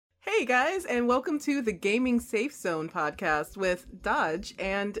Hey guys, and welcome to the Gaming Safe Zone podcast with Dodge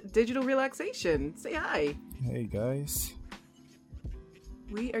and Digital Relaxation. Say hi. Hey guys.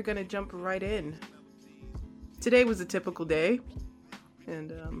 We are gonna jump right in. Today was a typical day,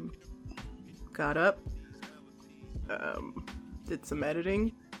 and got up, did some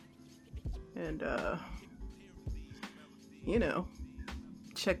editing, and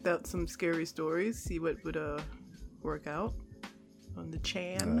checked out some scary stories, see what would work out on the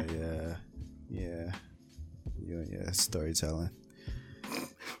chan. Yeah, storytelling.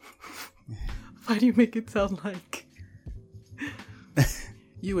 Why do you make it sound like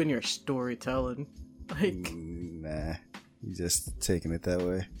you and your storytelling? Like, nah, you just taking it that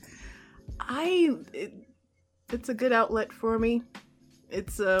way. It's a good outlet for me.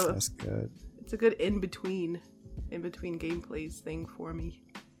 That's good. It's a good in between gameplays thing for me.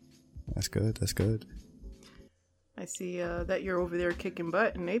 That's good. I see that you're over there kicking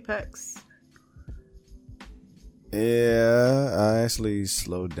butt in Apex. Yeah, I actually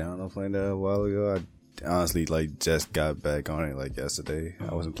slowed down on playing that a while ago. I honestly just got back on it yesterday.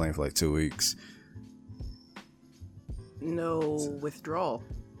 I wasn't playing for 2 weeks. No withdrawal.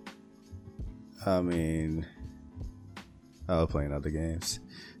 I mean, I was playing other games.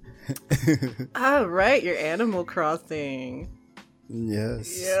 Ah, right, your Animal Crossing.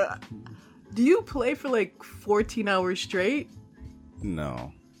 Yes. Yeah. Do you play for 14 hours straight?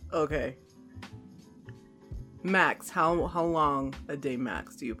 No. Okay. Max, how long a day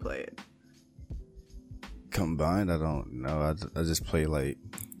max do you play it? Combined, I don't know. I just play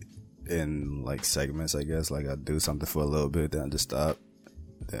in segments, I guess. I do something for a little bit, then I just stop.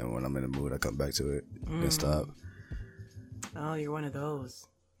 Then when I'm in the mood, I come back to it, then stop. Oh, you're one of those.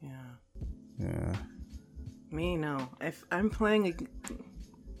 Yeah. Yeah. Me, no. If I'm playing,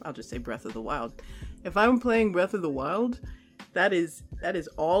 I'll just say Breath of the Wild. If I'm playing Breath of the Wild, that is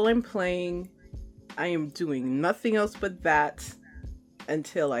all I'm playing. I am doing nothing else but that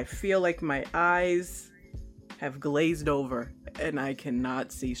until I feel like my eyes have glazed over and I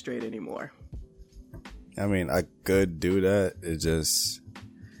cannot see straight anymore. I mean, I could do that. It's just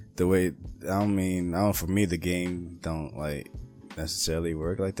the way, for me, the game don't necessarily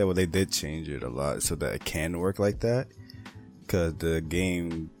work like that. Well, they did change it a lot so that it can work like that, because the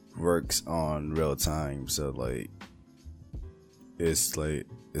game works on real time. So it's the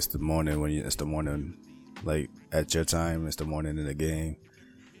morning it's the morning at your time. It's the morning in the game.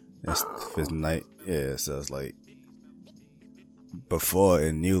 If it's night, yeah. So it's before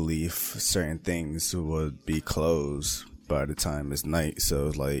in New Leaf, certain things would be closed by the time it's night. So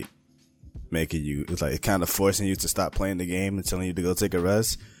it's making you, it's kind of forcing you to stop playing the game and telling you to go take a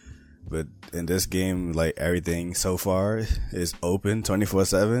rest. But in this game, everything so far is open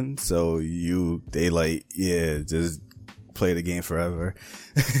 24/7. So they just play the game forever.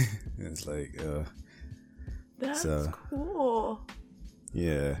 It's that's cool.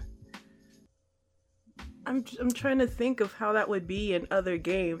 Yeah. I'm trying to think of how that would be in other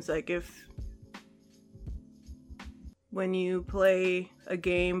games. If when you play a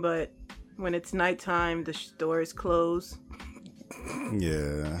game, but when it's nighttime, the stores close.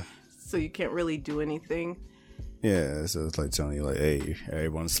 Yeah. So you can't really do anything. Yeah, so it's telling you hey,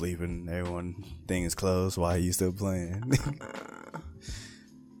 everyone's sleeping, thing is closed, why are you still playing?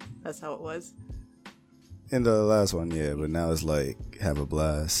 That's how it was. In the last one, yeah, but now it's have a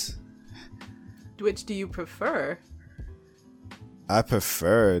blast. Which do you prefer? I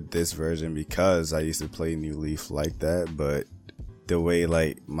prefer this version because I used to play New Leaf like that, but the way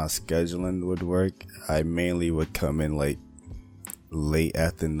my scheduling would work, I mainly would come in late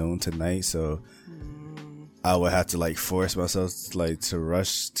afternoon to night, so I would have to force myself to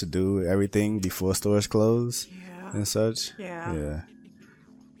rush to do everything before stores close and such. Yeah.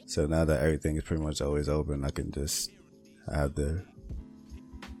 So now that everything is pretty much always open, I can I have the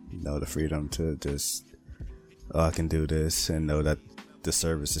freedom to I can do this and know that the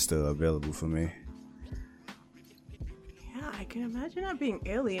service is still available for me. Yeah, I can imagine that being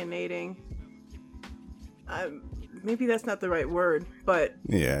alienating. Maybe that's not the right word, but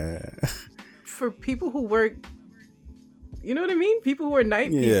yeah. For people who work, you know what I mean? People who are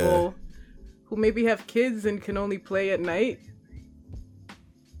night people, who maybe have kids and can only play at night.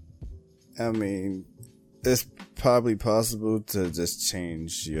 I mean, it's probably possible to just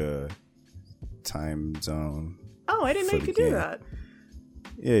change your time zone. Oh, I didn't know you could do that.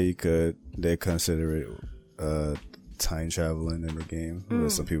 Yeah, you could. They consider it time traveling in the game. Where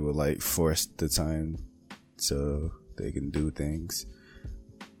some people force the time so they can do things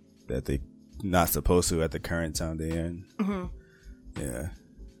that they not supposed to at the current time they're in. Mm-hmm. Yeah.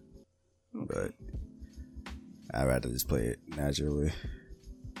 Okay. But I'd rather just play it naturally.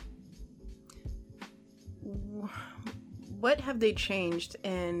 what have they changed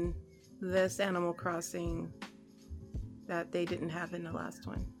in this Animal Crossing that they didn't have in the last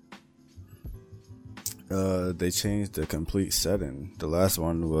one? They changed the complete setting. The last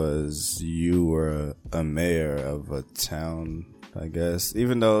one was you were a mayor of a town, I guess.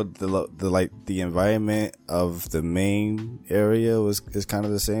 Even though the environment of the main area is kind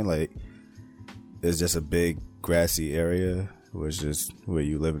of the same. Like, it's just a big grassy area, which is where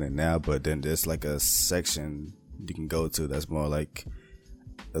you living in now. But then there's like a section you can go to that's more like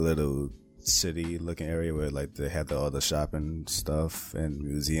a little city looking area where like they have all the shopping stuff and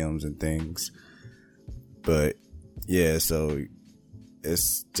museums and things. But yeah, so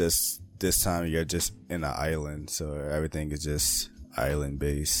it's just this time you're just in an island, so everything is just island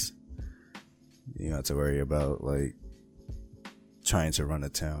based. You don't have to worry about like trying to run a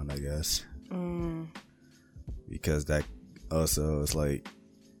town, I guess. Because that also is like,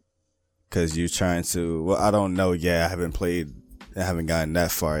 because you're trying to, well, I don't know, I haven't gotten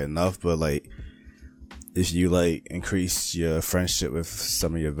that far enough, but like, if you like increase your friendship with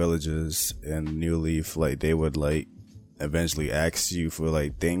some of your villagers in New Leaf, like they would like eventually ask you for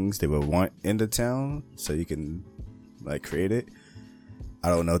like things they would want in the town so you can like create it. I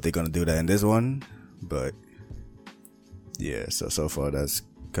don't know if they're gonna do that in this one, but yeah, so far that's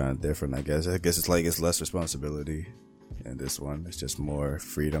kind of different, I guess. I guess it's like it's less responsibility in this one. It's just more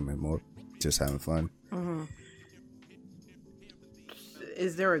freedom and more just having fun. Mm-hmm.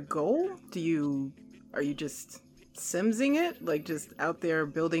 Is there a goal? Are you just simsing it? Like just out there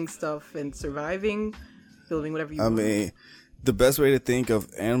building stuff and surviving, building whatever you want? I mean, the best way to think of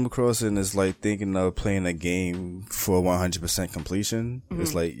Animal Crossing is like thinking of playing a game for 100% completion. Mm-hmm.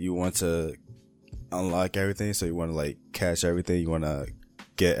 It's like you want to unlock everything, so you want to like catch everything, you want to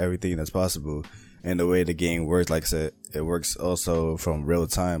get everything that's possible. And the way the game works, like I said, it works also from real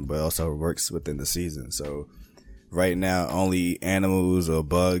time, but also works within the season. So right now, only animals or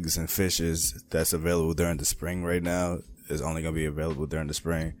bugs and fishes that's available during the spring right now is only going to be available during the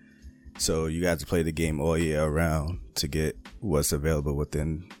spring. So you got to play the game all year around to get what's available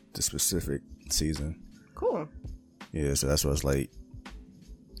within the specific season. Cool. Yeah, so that's what's like.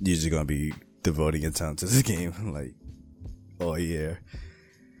 You're just going to be devoting your time to this game like all year.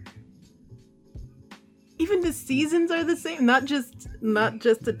 Even the seasons are the same, not just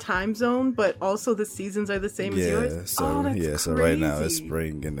the time zone, but also the seasons are the same as yours. So right now it's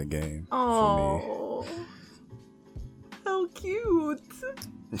spring in the game. Oh, how cute!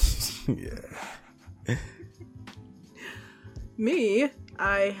 Yeah. Me,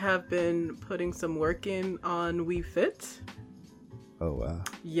 I have been putting some work in on Wii Fit. Oh wow.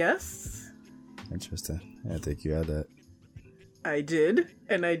 Yes. Interesting. I think you had that. I did,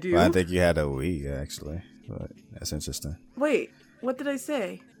 and I do. Well, I think you had a Wii actually. But that's interesting. Wait, what did I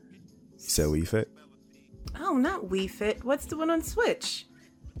say? You said Wii Fit? Oh, not Wii Fit. What's the one on Switch?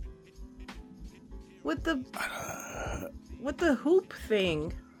 With the hoop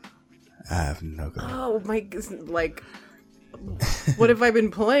thing. I have no clue. Oh my, like, what have I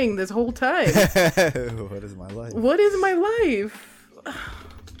been playing this whole time? What is my life? What is my life?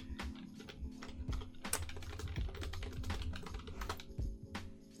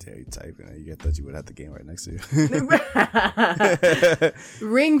 You typing it. You thought you would have the game right next to you.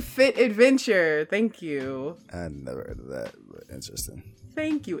 Ring Fit Adventure. Thank you. I never heard of that, but interesting.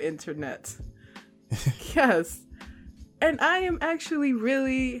 Thank you, Internet. Yes. And I am actually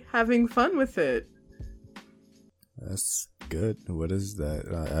really having fun with it. That's good. What is that?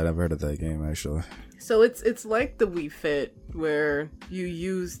 I never heard of that game, actually. So it's like the Wii Fit, where you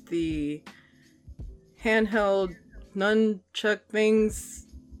use the handheld nunchuck things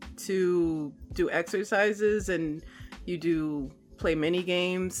to do exercises, and you play mini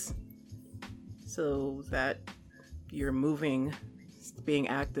games so that you're moving, being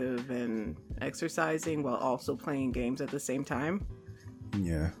active and exercising while also playing games at the same time.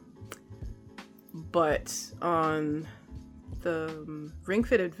 Yeah. But on the Ring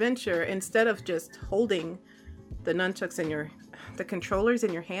Fit Adventure, instead of just holding the nunchucks in the controllers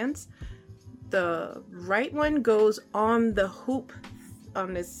in your hands, the right one goes on the hoop,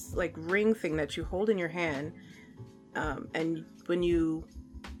 on this like ring thing that you hold in your hand, and when you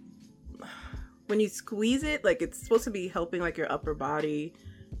squeeze it, like it's supposed to be helping like your upper body,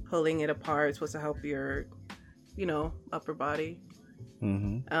 pulling it apart. It's supposed to help your upper body.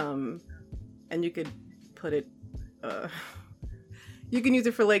 Mm-hmm. And you could put it you can use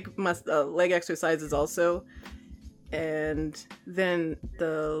it for like leg exercises also. And then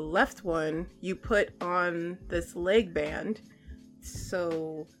the left one you put on this leg band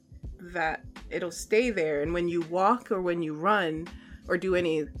so that it'll stay there, and when you walk or when you run or do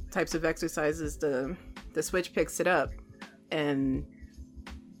any types of exercises, the Switch picks it up And,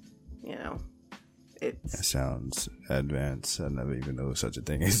 you know, That it's... sounds advanced. I never even knew such a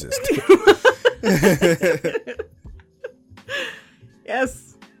thing existed.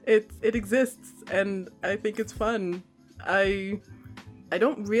 Yes, it exists, and I think it's fun. I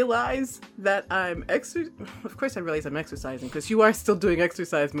don't realize that I'm Of course, I realize I'm exercising because you are still doing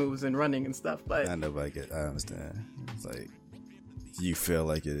exercise moves and running and stuff. But I know, but I understand. It's like you feel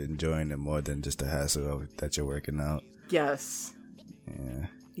like you're enjoying it more than just the hassle of that you're working out. yes, Yeah,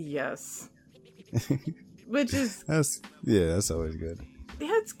 yes, which is that's always good.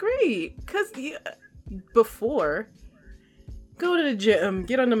 yeah, it's great because before. Go to the gym,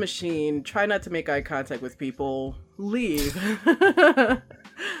 get on the machine, try not to make eye contact with people, leave.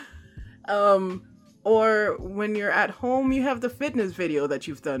 Or when you're at home, you have the fitness video that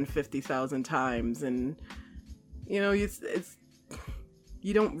you've done 50,000 times, and you know, you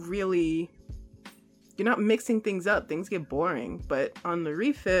don't really, you're not mixing things up. Things get boring. But on the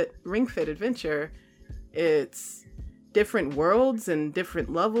Ring Fit Adventure, it's different worlds and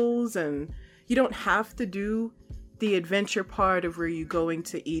different levels, and you don't have to do the adventure part of where you going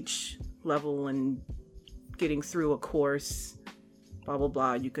to each level and getting through a course, blah blah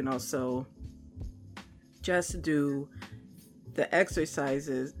blah. You can also just do the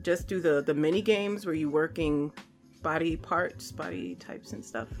exercises, just do the mini games where you're working body parts, body types and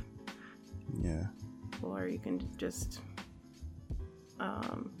stuff. Yeah. Or you can just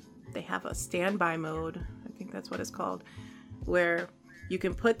they have a standby mode, I think that's what it's called, where you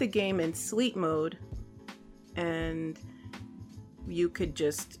can put the game in sleep mode and you could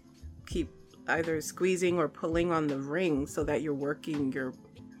just keep either squeezing or pulling on the ring so that you're working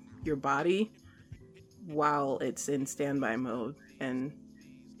your body while it's in standby mode. And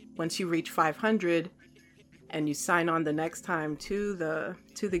once you reach 500 and you sign on the next time to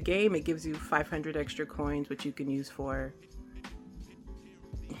the game, it gives you 500 extra coins, which you can use for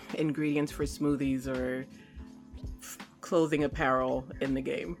ingredients for smoothies or clothing apparel in the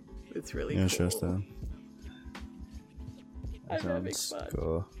game. It's really cool. Interesting. I'm having fun.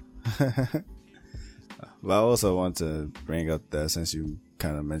 Cool. But I also want to bring up that, since you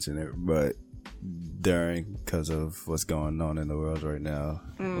kind of mentioned it, but because of what's going on in the world right now,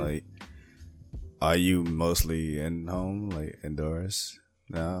 like, are you mostly in home, like indoors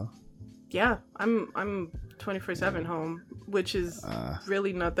now? Yeah, I'm 24/7 home, which is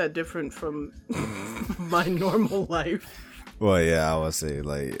really not that different from my normal life. Well, yeah, I would say,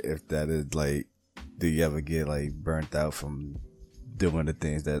 like, if that is, like, do you ever get, like, burnt out from doing the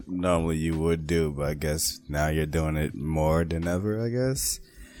things that normally you would do, but I guess now you're doing it more than ever, I guess?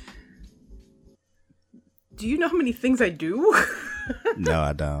 Do you know how many things I do? No,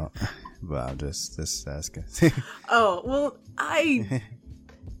 I don't. But I'm just asking. Oh, well,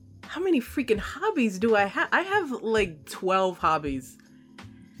 how many freaking hobbies do I have? I have like 12 hobbies.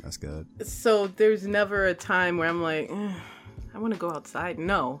 That's good. So there's never a time where I'm like, I want to go outside.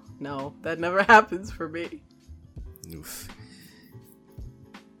 No, that never happens for me. Oof.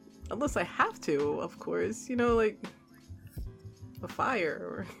 Unless I have to, of course. You know, like a fire.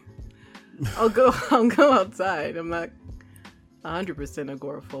 Or I'll go outside. I'm not 100%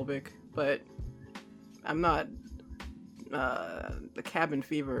 agoraphobic, but I'm not. The cabin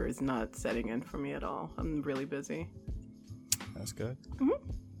fever is not setting in for me at all. I'm really busy. That's good.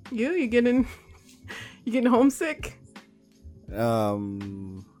 Mm-hmm. You getting homesick?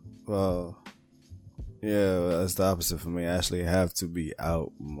 Well, yeah, that's the opposite for me. I actually have to be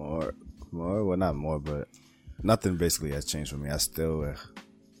out more. Well, not more, but nothing basically has changed for me. I still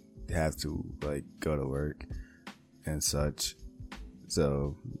have to, like, go to work and such.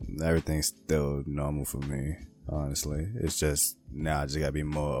 So everything's still normal for me, honestly. It's just now I just gotta be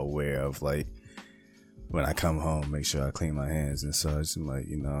more aware of, like, when I come home, make sure I clean my hands and such, and, like,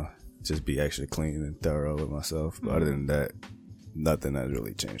 you know, just be extra clean and thorough with myself. But other than that, nothing has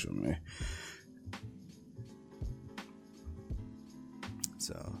really changed for me.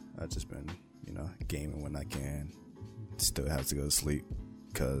 So I've just been, you know, gaming when I can. Still have to go to sleep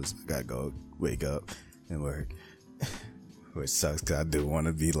because I gotta go wake up and work. Which sucks because I do want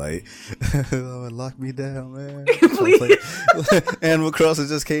to be like, oh, lock me down, man. Please. Animal Crossing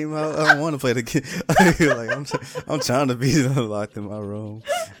just came out. I don't want to play the game. Like, I'm trying to be locked in my room,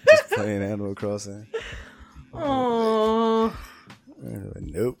 just playing Animal Crossing. Oh.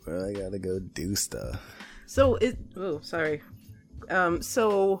 Nope, I gotta go do stuff. So sorry.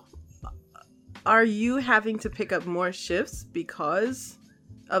 So are you having to pick up more shifts because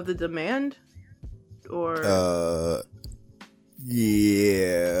of the demand, or?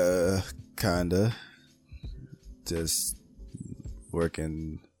 Yeah, kinda. Just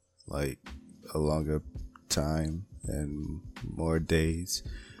working, like, a longer time and more days.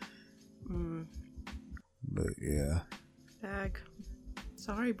 But yeah. Dag.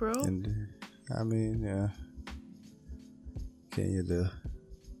 Sorry, bro. And I mean, yeah. Can you do?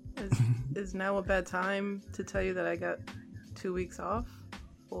 Is now a bad time to tell you that I got 2 weeks off?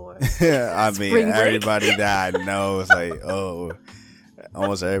 Or I mean, spring break? everybody that I know is like, oh,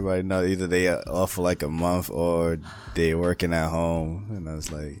 almost everybody knows either they are off for like a month or they're working at home. And I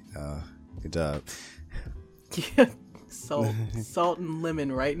was like, good job. Yeah, salt and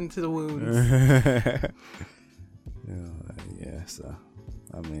lemon right into the wounds. Yeah, so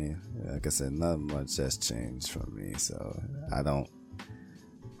I mean, like I said, not much has changed for me, so I don't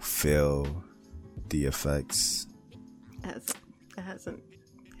feel the effects. It hasn't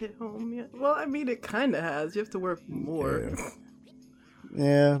hit home yet. Well, I mean, it kind of has. You have to work more.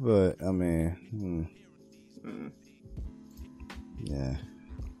 Yeah, but I mean, yeah.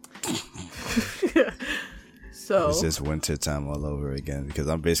 So it's just winter time all over again because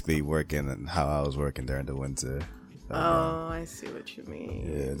I'm basically working and how I was working during the winter. Oh, I see what you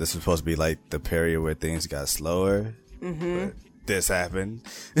mean. Yeah, this was supposed to be like the period where things got slower. But this happened.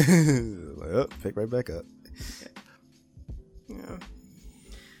 Like, oh, pick right back up. Yeah.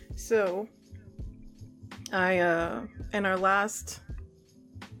 So, I in our last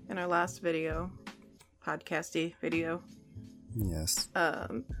video, podcasty video. Yes.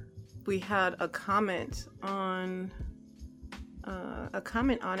 We had a comment on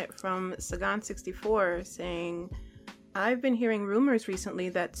it from Sagan64 saying, I've been hearing rumors recently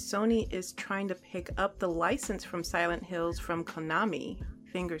that Sony is trying to pick up the license from Silent Hills from Konami.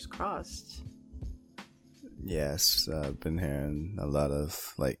 Fingers crossed. Yes, I've been hearing a lot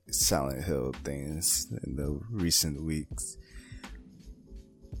of like Silent Hill things in the recent weeks.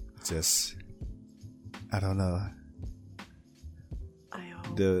 Just, I don't know.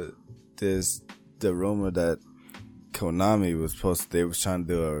 There's the rumor that Konami they was trying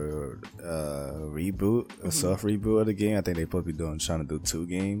to do a reboot, a soft reboot of the game. I think they supposed to be trying to do 2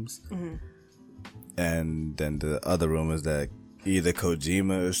 games. And then the other rumors that either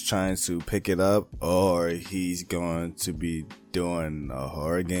Kojima is trying to pick it up or he's going to be doing a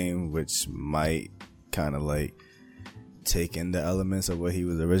horror game, which might kind of like take in the elements of what he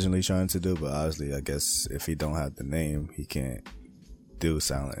was originally trying to do. But obviously, I guess if he don't have the name, he can't do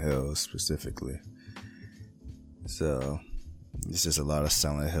Silent Hill specifically. So it's just a lot of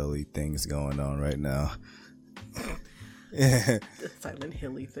Silent Hill-y things going on right now. Silent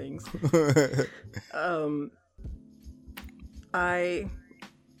Hill-y things. I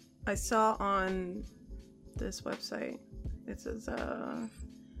saw on this website, it says on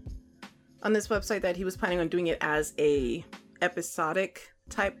this website that he was planning on doing it as a episodic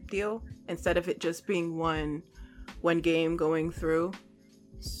type deal instead of it just being one game going through.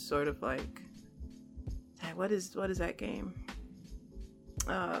 Sort of like, what is that game?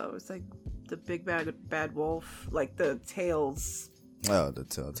 It's like the Big Bad Wolf, like the Tales. Oh, the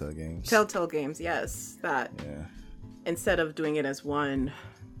Telltale games. Telltale games, yes, that. Yeah. Instead of doing it as one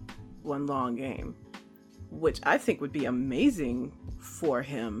long game, which I think would be amazing for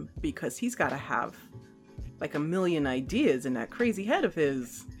him because he's got to have like a million ideas in that crazy head of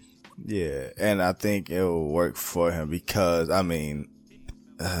his. Yeah, and I think it will work for him because, I mean,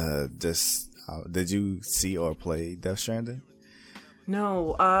 did you see or play Death Stranding?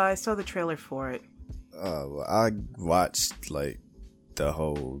 No, I saw the trailer for it. Well, I watched like the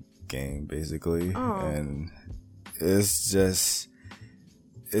whole game basically, and it's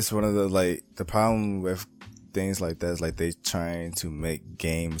one of the, like, the problem with things like that is like they trying to make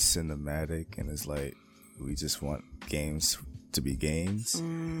games cinematic, and it's like we just want games to be games.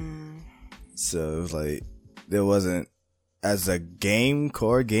 So it was like there wasn't, as a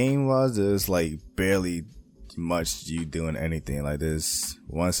core game was, there's like barely much you doing anything. Like this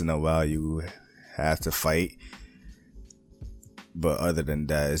once in a while you have to fight, but other than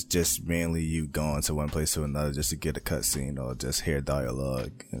that it's just mainly you going to one place to another just to get a cutscene or just hear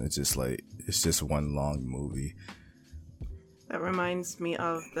dialogue, and it's just like it's just one long movie. That reminds me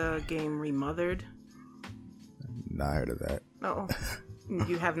of the game Remothered. Not heard of that. Oh,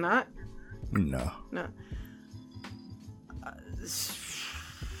 you have not? No.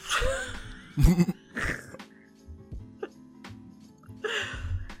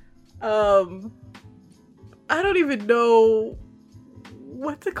 I don't even know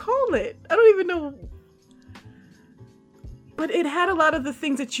what to call it. I don't even know. But it had a lot of the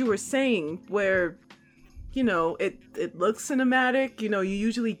things that you were saying where, you know, it looks cinematic. You know, you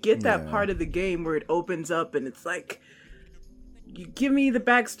usually get that part of the game where it opens up and it's like, you give me the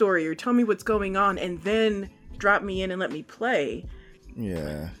backstory or tell me what's going on and then drop me in and let me play.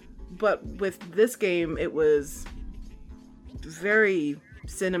 Yeah. But with this game, it was very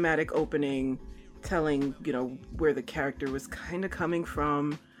cinematic opening, telling, where the character was kind of coming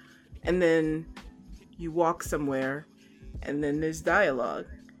from. And then you walk somewhere, and then there's dialogue.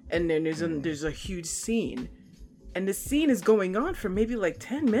 And then there's a huge scene. And the scene is going on for maybe like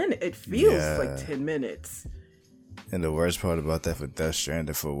 10 minutes. It feels like 10 minutes. And the worst part about that for Death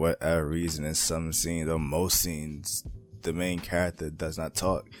Stranding, for whatever reason, in some scenes or most scenes, the main character does not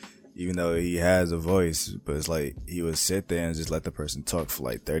talk, even though he has a voice. But it's like he would sit there and just let the person talk for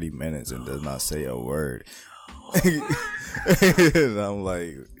like 30 minutes and does not say a word. And I'm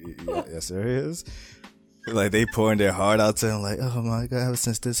like, yeah, serious? Like, they pouring their heart out to him, like, oh my God, ever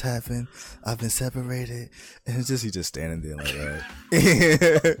since this happened, I've been separated. And it's just, he just standing there like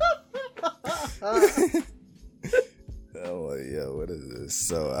that. I'm like, yo, what is this?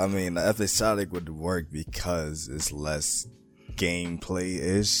 So, I mean, the episodic would work because it's less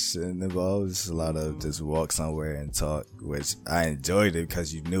gameplay-ish involved. It's a lot of just walk somewhere and talk, which I enjoyed it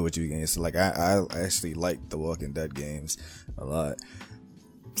because you knew what you were getting. So, like, I actually liked the Walking Dead games a lot.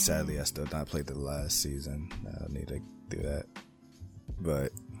 Sadly, I still not played the last season. I need to do that.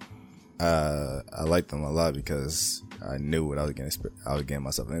 But I liked them a lot because I knew what I was getting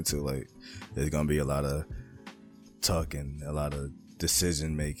myself into. Like, there's gonna be a lot of talking, a lot of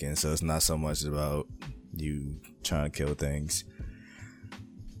decision making. So it's not so much about you trying to kill things.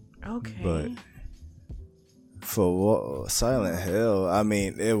 Okay. But for Silent Hill, I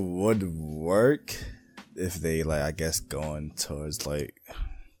mean, it would work if they, like, I guess, going towards like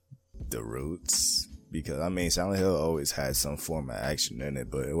the roots, because I mean, Silent Hill always had some form of action in it,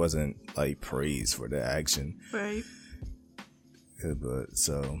 but it wasn't like praised for the action, right? Yeah, but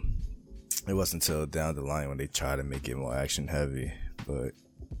so it wasn't until down the line when they tried to make it more action heavy. But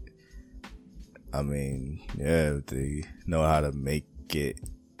I mean, yeah, if they know how to make it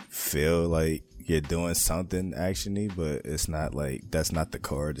feel like you're doing something actiony, but it's not like that's not the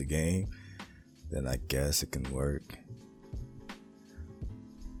core of the game, then I guess it can work.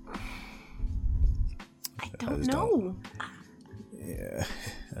 I don't know. Yeah,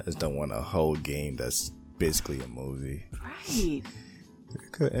 I just don't want a whole game that's basically a movie. Right.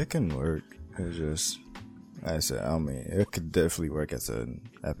 It can work. It's just, like I said, I mean, it could definitely work as an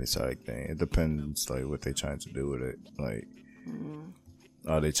episodic thing. It depends, like, what they're trying to do with it. Like,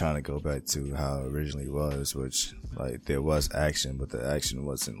 are they trying to go back to how it originally was, which, like, there was action, but the action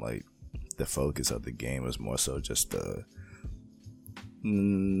wasn't, like, the focus of the game. It was more so just the,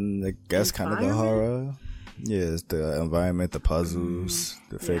 I guess, kind of the horror. Yeah, it's the environment, the puzzles,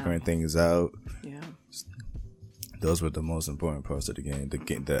 the figuring things out. Yeah. Those were the most important parts of the game.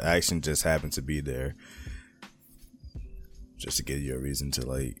 The action just happened to be there, just to give you a reason to,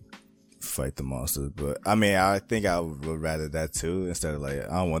 like, fight the monsters. But I mean, I think I would rather that too, instead of, like,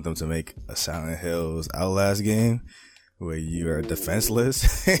 I don't want them to make a Silent Hills Outlast game where you are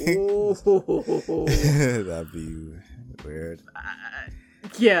defenseless. That'd be weird.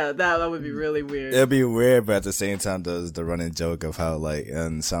 Yeah, that would be really weird. It'd be weird, but at the same time, there's the running joke of how, like,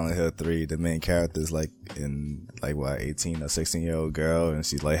 in Silent Hill 3, the main character is, like, in, like, 18 or 16-year-old girl, and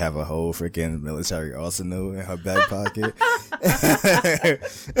she's, like, have a whole freaking military arsenal in her back pocket.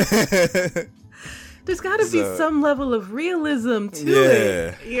 There's gotta be some level of realism to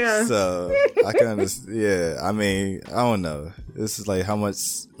it. Yeah. So, I can understand. Yeah, I mean, I don't know. This is, like, how much,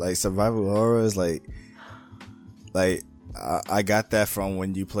 like, survival horror is, like, I got that from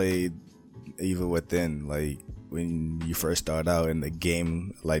when you played Evil Within, like, when you first start out in the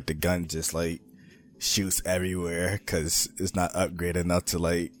game, like, the gun just, like, shoots everywhere because it's not upgraded enough to,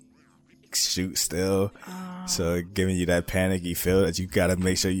 like, shoot still. So giving you that panicky feel that you gotta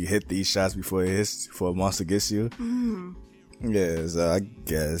make sure you hit these shots before a monster gets you. Yeah, so I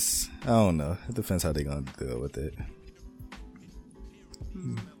guess, I don't know. It depends how they're gonna deal with it.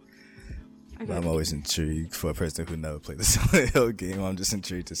 I'm always intrigued. For a person who never played the Silent Hill game, I'm just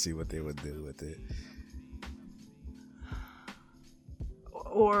intrigued to see what they would do with it.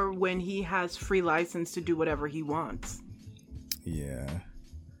 Or when he has free license to do whatever he wants. Yeah.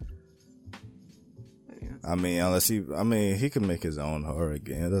 I mean, he can make his own horror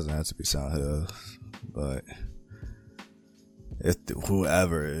game. It doesn't have to be Silent Hill. But if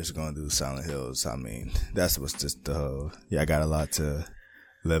whoever is going to do Silent Hills, I mean, that's what's just the whole, I got a lot to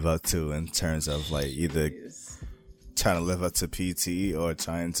live up to in terms of, like, either trying to live up to PT or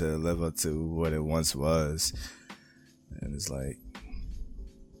trying to live up to what it once was. And it's like,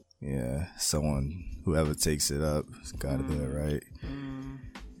 yeah, whoever takes it up has got to do it right.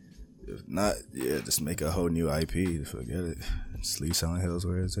 If not, just make a whole new IP. Forget it. Just leave Silent Hills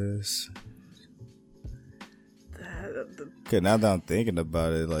where it is. Okay, now that I'm thinking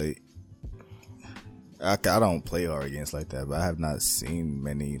about it, like, I don't play horror games like that, but I have not seen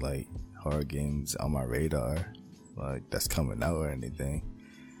many like horror games on my radar, like that's coming out or anything.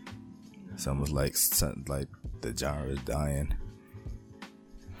 It's almost like the genre is dying.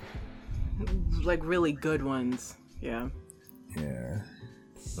 Like really good ones, yeah. Yeah.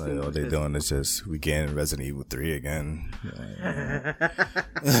 Like all they're doing is just we getting Resident Evil 3 again.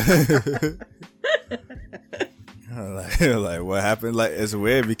 Like what happened? Like it's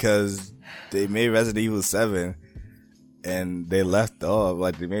weird because they made Resident Evil 7 and they left off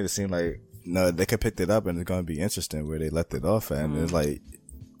like they made it seem like no they could pick it up and it's gonna be interesting where they left it off and it's like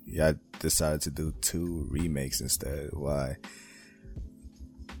I decided to do 2 remakes instead. Why?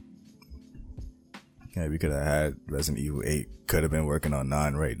 Yeah, we could have had Resident Evil 8. Could have been working on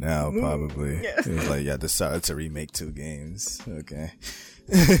 9 right now, probably. Yeah. It was like, decided to remake 2 games. Okay.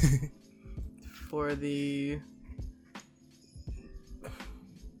 For the,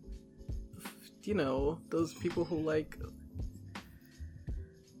 those people who like,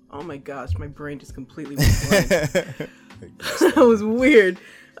 oh my gosh, my brain just completely went blank. That was weird.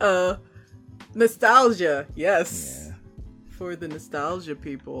 Nostalgia, yes. Yeah. For the nostalgia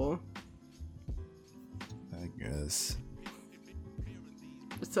people. I guess.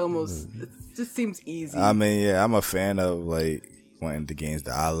 It just seems easy. I mean, yeah, I'm a fan of like wanting the games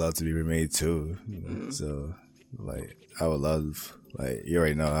that I love to be remade too. So, like, I would love, like, you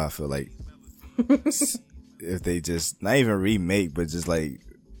already know how I feel like if they just not even remake, but just like,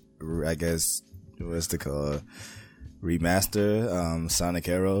 I guess what's it called, remaster Sonic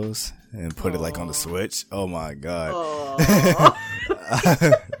Heroes and put it like on the Switch. Oh my god,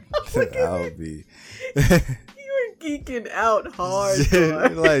 I would be. Geeking out hard.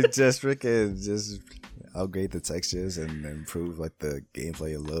 Like just freaking just upgrade the textures and improve like the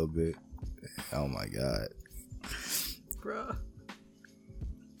gameplay a little bit. Oh my god, bruh.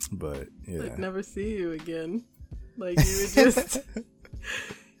 But yeah, like never see you again. Like you would just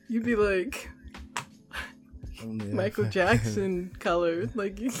you'd be like Michael Jackson color.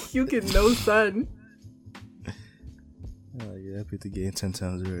 Like you get no sun. Oh yeah, I beat the game 10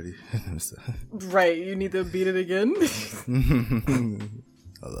 times already. Right, you need to beat it again.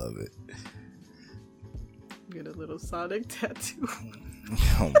 I love it. Get a little Sonic tattoo.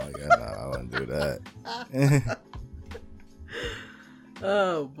 Oh my god, no, I wouldn't do that.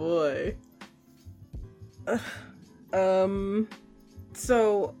 Oh boy.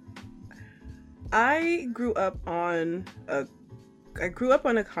 So I grew up on a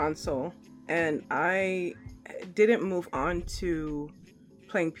console, and I didn't move on to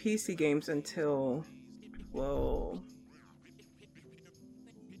playing PC games until, wow,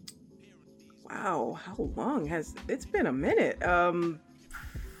 how long has it's been? A minute. 5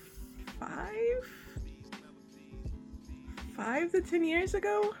 to 10 years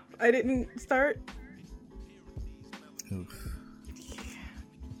ago I didn't start. Oof.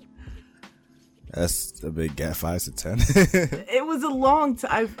 That's a big gap. 5 to 10. It was a long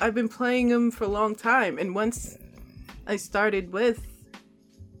time. I've been playing them for a long time, and once I started with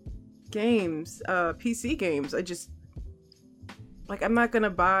games, PC games, I just like, I'm not gonna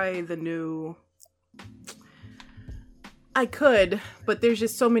buy the new. I could, but there's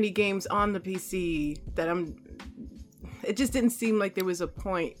just so many games on the PC that it just didn't seem like there was a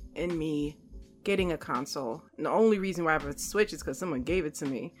point in me getting a console. And the only reason why I have a Switch is because someone gave it to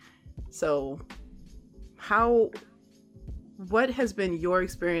me. So what has been your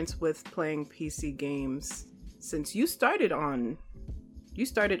experience with playing PC games since you started on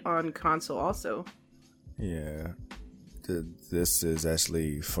console also? Yeah. This is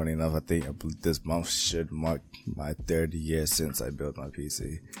actually funny enough. I think this month should mark my 3rd year since I built my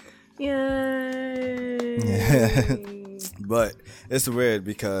PC. Yay! But it's weird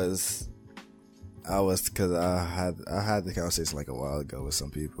because I had the conversation like a while ago with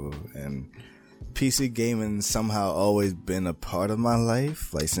some people, and PC gaming somehow always been a part of my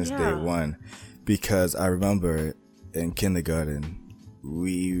life, like since day one. Because I remember in kindergarten,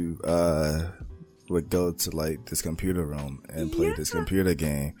 we would go to like this computer room and play this computer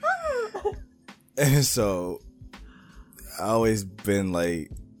game. And so I always been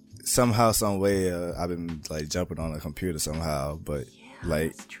like, somehow, some way, I've been like jumping on a computer somehow, but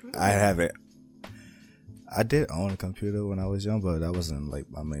like I did own a computer when I was young, but that wasn't like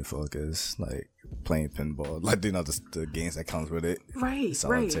my main focus, like playing pinball, like the games that comes with it, right,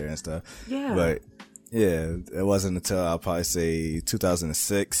 solitaire and stuff. Yeah, but yeah, it wasn't until I'll probably say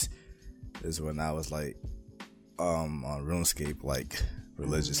 2006 is when I was like on RuneScape like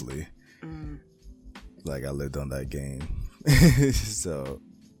religiously. Like I lived on that game. So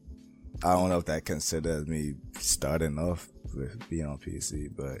I don't know if that considers me starting off with being on PC,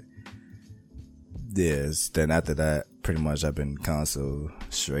 but Yes. Then after that, pretty much I've been console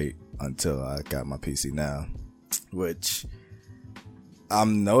straight until I got my PC now, which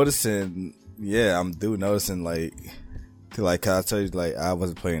I'm noticing. Yeah, I'm noticing like I told you, like I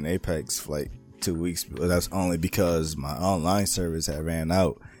wasn't playing Apex for like 2 weeks, but that's only because my online service had ran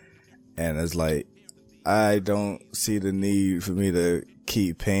out, and it's like I don't see the need for me to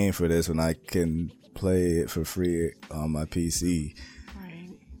keep paying for this when I can play it for free on my PC. Right.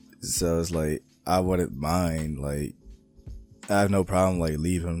 So it's like I wouldn't mind, like I have no problem like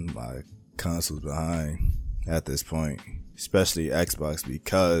leaving my consoles behind at this point, especially Xbox,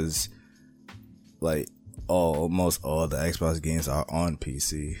 because like almost all the Xbox games are on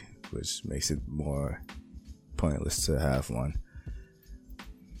PC, which makes it more pointless to have one.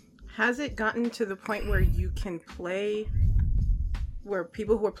 Has it gotten to the point where you can play, where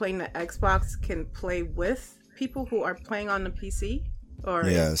people who are playing the Xbox can play with people who are playing on the PC? Or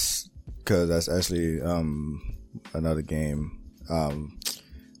yes, because that's actually another game.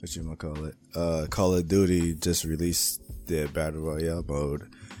 What you gonna call it? Call of Duty just released their Battle Royale mode,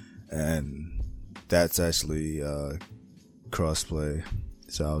 and that's actually crossplay.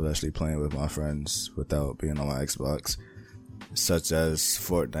 So I was actually playing with my friends without being on my Xbox, such as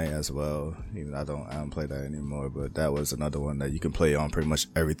Fortnite as well. Even I don't play that anymore, but that was another one that you can play on pretty much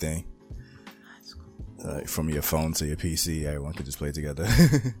everything. That's cool. Like from your phone to your PC, everyone can just play together.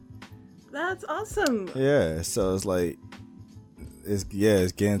 That's awesome. Yeah, so it's like it's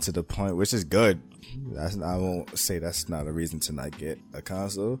getting to the point, which is good. I won't say that's not a reason to not get a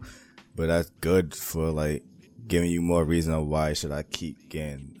console, but that's good for like giving you more reason of why should I keep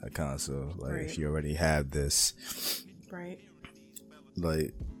getting a console. Like Right. if you already have this, Right.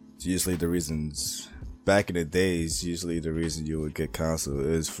 like usually the reasons back in the days, usually the reason you would get console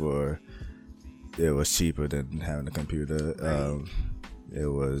is for it was cheaper than having a computer. Right. It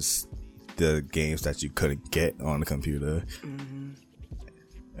was the games that you couldn't get on the computer. Mm-hmm.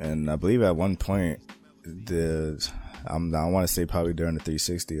 And I believe at one point, I want to say probably during the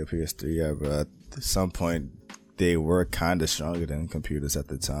 360 or PS3 era, at some point they were kind of stronger than computers at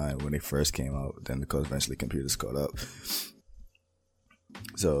the time when they first came out. Then of course eventually computers caught up.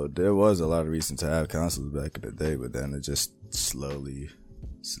 So there was a lot of reason to have consoles back in the day, but then it just slowly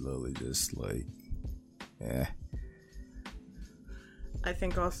just like, yeah. I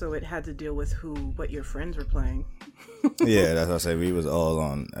think also it had to deal with what your friends were playing. Yeah, that's what I say. We was all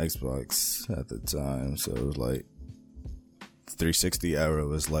on Xbox at the time, so it was like 360 era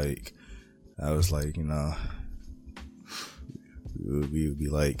was like, I was like, you know, we would be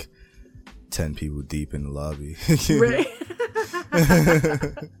like 10 people deep in the lobby. Right.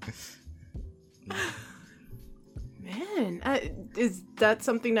 Man, is that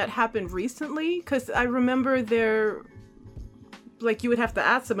something that happened recently? Because I remember like you would have to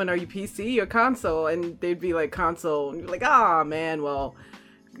ask someone, are you PC or console? And they'd be like console. And you're like, ah, man, well,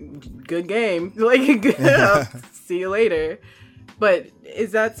 good game. Like, see you later. But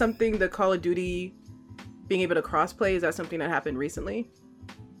is that something, the Call of Duty being able to crossplay, is that something that happened recently?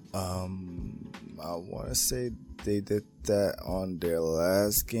 I want to say they did that on their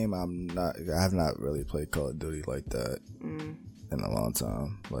last game. I have not really played Call of Duty like that in a long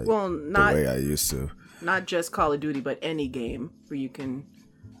time. Like, well, not the way I used to. Not just Call of Duty, but any game where you can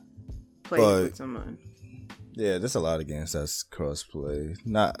play with someone. Yeah, there's a lot of games that's crossplay.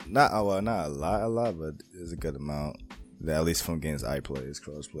 Not a lot, but there's a good amount. That at least from games I play is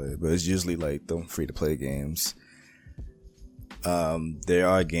crossplay. But it's usually like the free to play games. There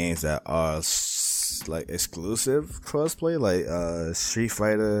are games that are like exclusive crossplay, like Street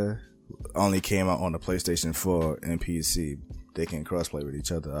Fighter only came out on the PlayStation 4 and PC. They can crossplay with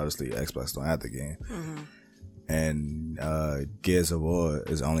each other. Obviously, Xbox don't have the game. Mm-hmm. And Gears of War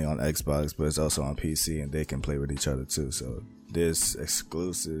is only on Xbox, but it's also on PC, and they can play with each other too. So there's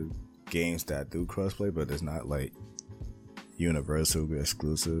exclusive games that do crossplay, but it's not like universal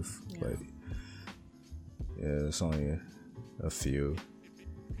exclusive. Yeah. Like, yeah, it's only a few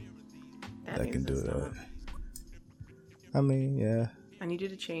that can do that. I mean, yeah. I need you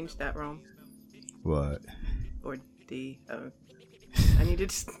to change that, Rome. What? Or I need to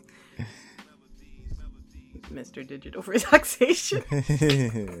Mr. Digital relaxation.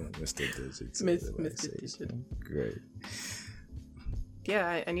 Mr. Digital. Mr. Digital. Great.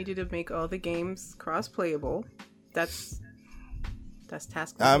 Yeah, I need you to make all the games cross-playable. That's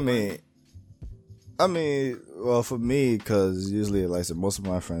task. I mean, well, for me, because usually, like I said, most of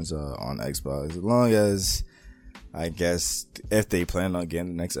my friends are on Xbox. As long as, I guess, if they plan on getting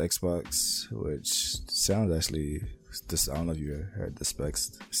the next Xbox, which sounds actually, I don't know if you heard the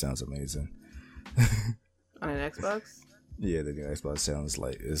specs. It sounds amazing. On an Xbox? Yeah, the new Xbox sounds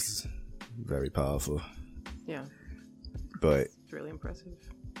like it's very powerful. Yeah. But It's really impressive.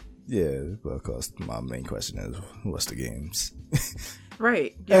 yeah, but of course, my main question is, what's the games?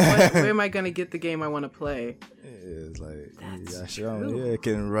 Right. Yeah, where am I going to get the game I want to play? It's like, That's yeah, sure, true. yeah, it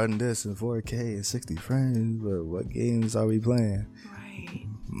can run this in 4K and 60 frames, but what games are we playing? Right.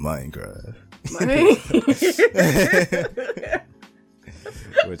 Minecraft. Right.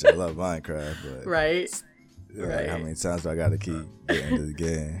 Which I love Minecraft, but Right. like, Right. how many times do I gotta keep getting to the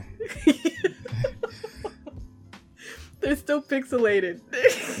game? They're still pixelated.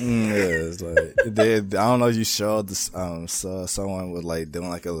 Yeah, it's like I don't know if you showed this. Saw someone with like doing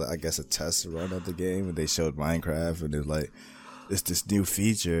like I guess a test run of the game, and they showed Minecraft, and it's this new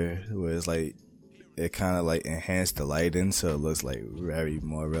feature where it's like it kind of like enhanced the lighting, so it looks like very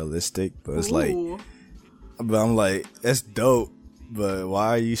more realistic. But it's like, Ooh. but I'm like, it's dope. But why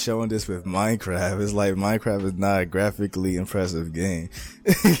are you showing this with Minecraft? It's like Minecraft is not a graphically impressive game.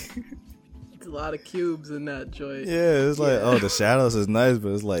 It's a lot of cubes in that joint. Yeah, it's like, oh, the shadows is nice,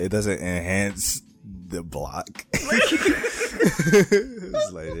 but it's like it doesn't enhance the block.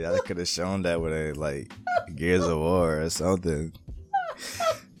 It's like, yeah, I could have shown that with a like Gears of War or something.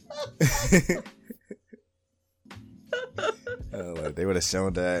 Like they would have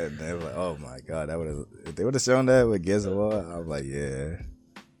shown that, and they were like, "Oh my god, that would have." If they would have shown that with Gears of War, I'm like, "Yeah,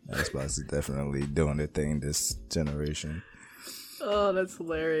 Xbox is definitely doing their thing this generation." Oh, that's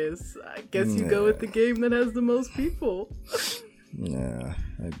hilarious. I guess you go with the game that has the most people. Yeah,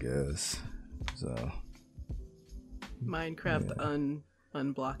 I guess so. Minecraft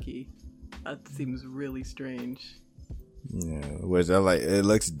unblocky. That seems really strange. Yeah, which I like. It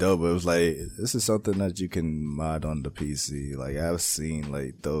looks dope. But it was like, this is something that you can mod on the PC. Like I've seen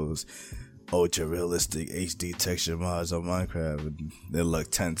like those ultra realistic HD texture mods on Minecraft, and they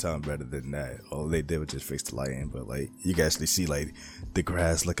look 10 times better than that. All they did was just fix the lighting, but like you can actually see like the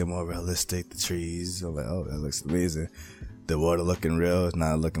grass looking more realistic, the trees. I'm like, oh, that looks amazing. The water looking real. It's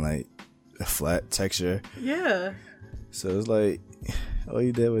not looking like a flat texture. Yeah. So it's like, all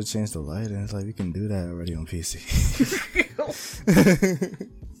you did was change the lighting. It's like, we can do that already on PC.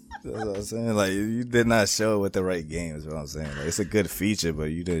 That's what I'm saying. Like, you did not show it with the right game, is what I'm saying. Like, it's a good feature,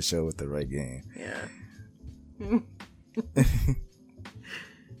 but you didn't show it with the right game. Yeah.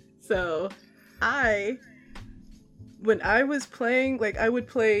 So, when I was playing, like, I would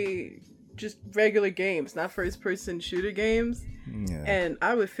play just regular games, not first-person shooter games. Yeah. And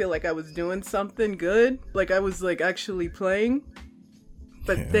I would feel like I was doing something good, like I was like actually playing.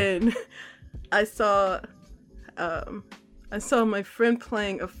 But then I saw my friend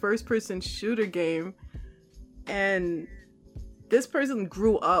playing a first-person shooter game, and this person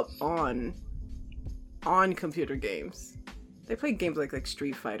grew up on computer games. They played games like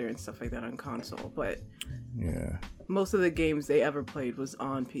Street Fighter and stuff like that on console, but Yeah. most of the games they ever played was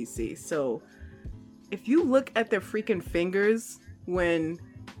on PC. So if you look at their freaking fingers when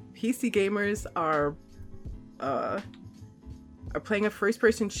PC gamers are playing a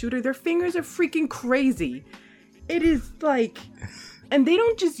first-person shooter, their fingers are freaking crazy. It is like, and they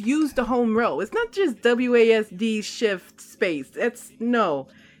don't just use the home row. It's not just WASD shift space.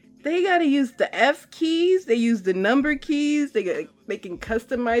 They gotta use the F keys. They use the number keys. They can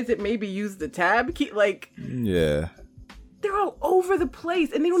customize it. Maybe use the tab key. Like, Yeah. they're all over the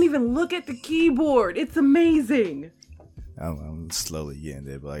place, and they don't even look at the keyboard. It's amazing. I'm slowly getting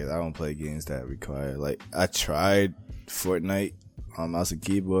there, but like, I don't play games that require, like, I tried Fortnite on mouse and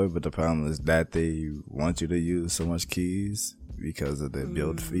keyboard, but the problem is that they want you to use so much keys because of the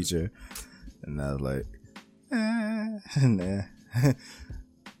build feature, and I was like, nah.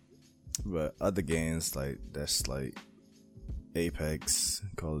 But other games like that's like Apex,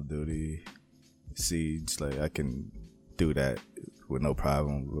 Call of Duty, Siege, like I can do that with no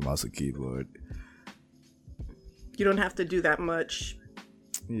problem with mouse and keyboard. You don't have to do that much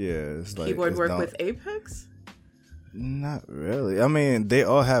Yeah, it's like keyboard it's work not- with Apex. Not really. I mean, they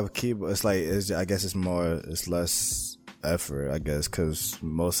all have keyboard. It's like I guess it's less effort. I guess because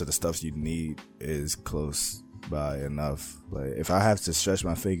most of the stuff you need is close by enough. Like if I have to stretch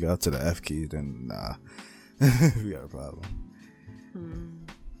my finger up to the F key, then nah, we got a problem.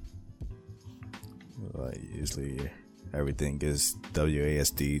 Like usually everything is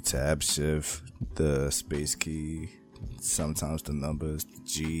WASD, tab shift, the space key, sometimes the numbers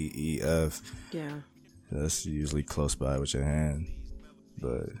G, E, F. Yeah. That's usually close by with your hand,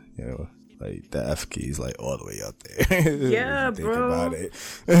 but you know, like the F key is like all the way up there. Yeah, If you think bro. about it.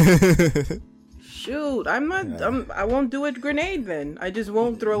 Shoot, I won't do a grenade then. I just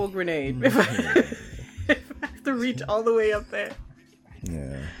won't throw a grenade if I have to reach all the way up there.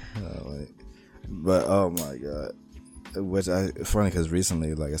 Yeah, but oh my god, which it's funny because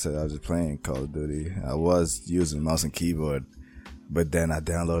recently, like I said, I was just playing Call of Duty. I was using mouse and keyboard, but then I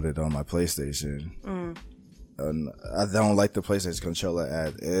downloaded it on my PlayStation. And I don't like the PlayStation controller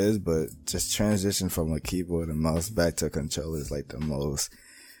as is, but just transition from a keyboard and mouse back to a controller is like the most.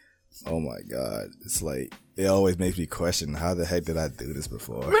 Oh my god! It's like it always makes me question how the heck did I do this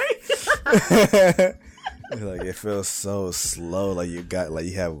before? Right? Like it feels so slow. Like you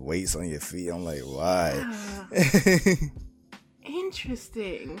have weights on your feet. I'm like, why?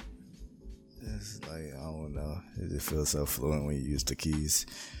 Interesting. It's like I don't know. It just feels so fluent when you use the keys.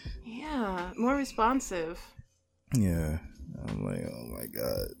 Yeah, more responsive. Yeah, I'm like, oh my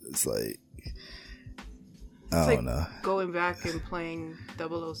god, it's like I don't know. Going back and playing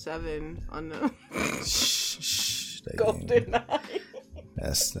 007 on the GoldenEye.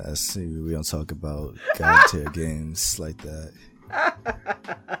 That's we don't talk about God tier games like that.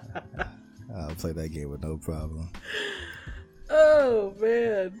 I'll play that game with no problem. Oh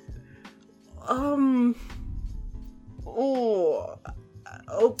man.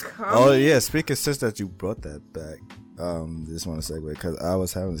 Oh yeah, speaking since that you brought that back, just want to segue because I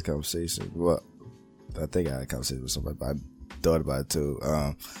was having this conversation. Well, I think I had a conversation with somebody, but I thought about it too.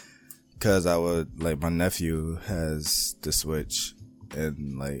 Because I would like my nephew has the Switch,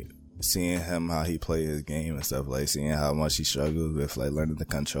 and like seeing him how he play his game and stuff, like seeing how much he struggles with like learning the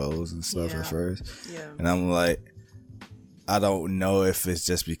controls and stuff at first. Yeah. And I'm like, I don't know if it's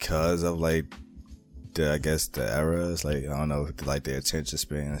just because of like I guess the eras, like I don't know, like their attention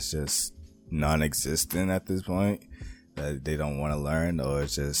span is just non-existent at this point, that they don't want to learn, or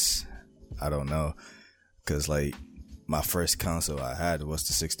it's just I don't know, because like my first console I had was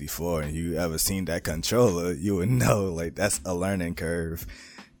the 64, and you ever seen that controller, you would know like that's a learning curve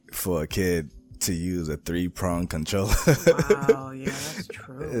for a kid to use a 3-prong controller. Wow, yeah, that's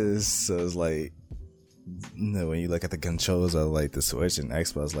true. So it's like, you know, when you look at the controls of like the Switch and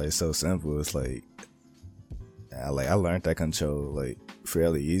Xbox, like so simple, it's like I learned that control like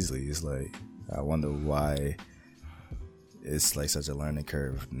fairly easily. It's like I wonder why it's like such a learning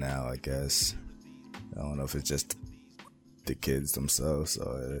curve now. I guess I don't know if it's just the kids themselves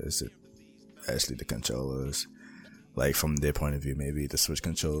or is it actually the controllers. Like from their point of view, maybe the Switch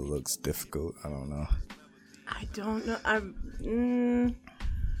controller looks difficult. I don't know. I don't know.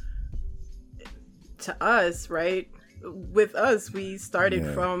 To us, right? With us, we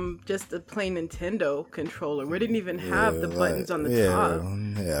started from just a plain Nintendo controller. We didn't even have the buttons on the top.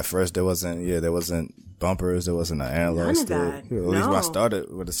 Yeah, at first there wasn't bumpers, there wasn't an analog None stick. Of that. At least when I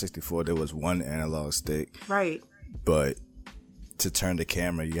started with the 64, there was one analog stick. Right. But to turn the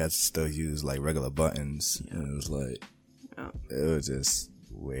camera, you had to still use like regular buttons. Yeah. And it was like, it was just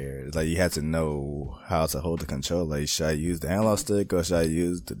weird. Like you had to know how to hold the controller. Like, should I use the analog stick or should I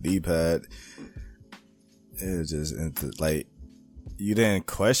use the D-pad? It was just like you didn't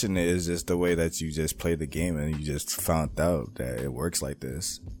question it. It's just the way that you just play the game, and you just found out that it works like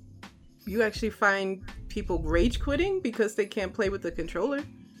this. You actually find people rage quitting because they can't play with the controller?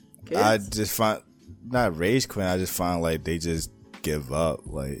 Kids? I just find not rage quitting. I just find like they just give up.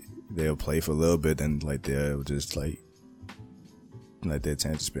 Like they'll play for a little bit, and like they'll just like their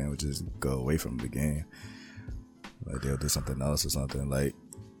attention span would just go away from the game. Like they'll do something else or something. Like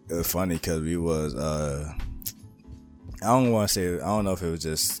it was funny because we was I don't know if it was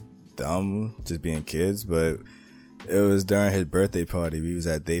just dumb, just being kids, but it was during his birthday party. We was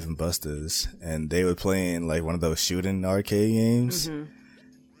at Dave and Buster's, and they were playing like one of those shooting arcade games,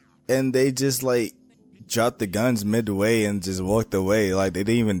 and they just like dropped the guns midway and just walked away. Like they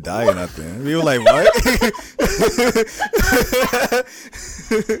didn't even die or nothing. We were like, what?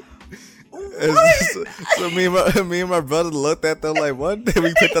 So me and my brother looked at them like, what? Then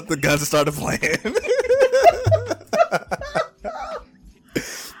we picked up the guns and started playing.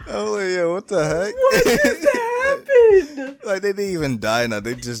 I was like, yo, what the heck? What just happened? Like, they didn't even die now.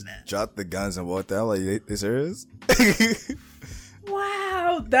 They just dropped the guns and walked out. Like, they serious?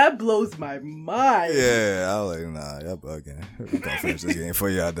 Wow, that blows my mind. Yeah, I was like, nah, y'all bugging. We're gonna finish this game for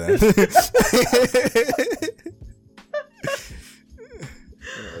y'all then.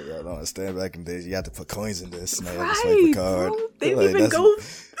 Y'all don't understand, back in the days, you had to put coins in this. Now you have to swipe a card. Bro, they didn't even go.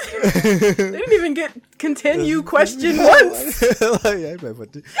 They didn't even get continue question once. Like, yeah, you better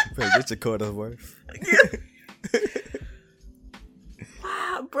get your quarter worth.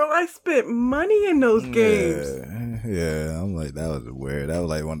 Wow, bro, I spent money in those games. Yeah, I'm like, that was weird. That was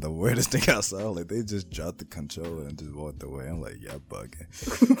like one of the weirdest things I saw. Like, they just dropped the controller and just walked away. I'm like, yeah, bugging.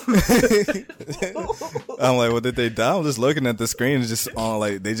 I'm like, what did they die? I'm just looking at the screen and just on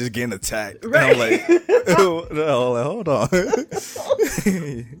like they just getting attacked. Right. And I'm like, hold on.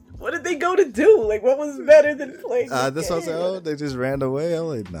 What did they they go to do? Like, what was better than playing? That's what I said. Oh, they just ran away. I'm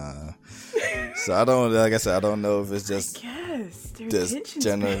like, nah. So I don't, like I said, I don't know if it's just their attention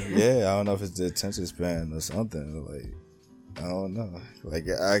general. span. Yeah, I don't know if it's the attention span or something. Like, I don't know. Like,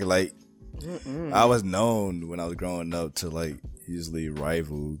 I was known when I was growing up to like usually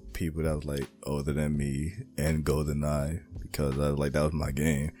rival people that was like older than me and GoldenEye because I was like, that was my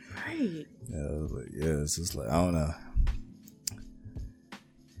game. Right. Yeah, I was like, yeah, it's just like, I don't know.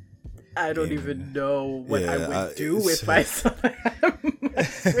 I don't even know what I would do if I I saw him. My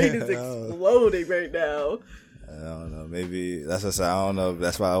brain is exploding right now. I don't know. Maybe that's what I said. I don't know.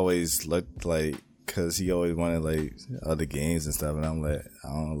 That's why I always looked like, cause he always wanted like other games and stuff, and I'm like, I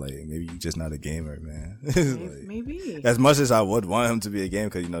don't know, like maybe you're just not a gamer, man. Like, maybe. As much as I would want him to be a gamer,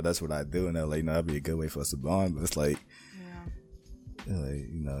 cause you know that's what I do, and like, you know, that'd be a good way for us to bond. But it's like, like,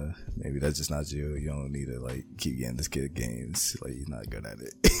 you know, maybe that's just not you. You don't need to like keep getting this kid games. Like, he's not good at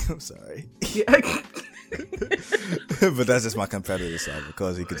it. I'm sorry. Yeah. But that's just my competitive side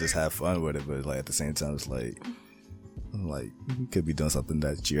because he could just have fun with it. But like at the same time, it's like you could be doing something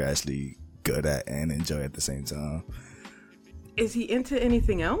that you're actually good at and enjoy at the same time. Is he into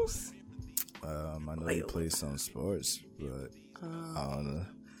anything else? I know he plays some sports, but I don't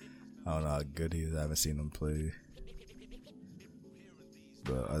know how good he is. I haven't seen him play.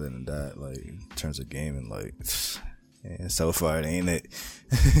 But other than that, like in terms of gaming, like so far it ain't it.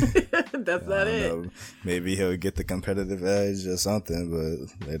 That's not it. Know. Maybe he'll get the competitive edge or something,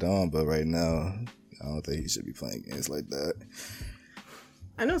 but later on. But right now, I don't think he should be playing games like that.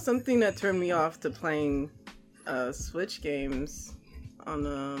 I know something that turned me off to playing Switch games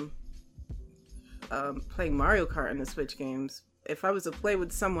on playing Mario Kart in the Switch games. If I was to play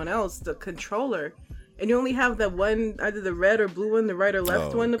with someone else, the controller. And you only have that one, either the red or blue one, the right or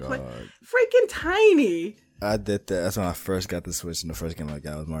left one to play. Freaking tiny. I did that. That's when I first got the Switch, and the first game I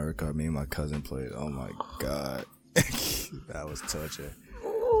got was Mario Kart. Me and my cousin played. Oh my god. That was torture.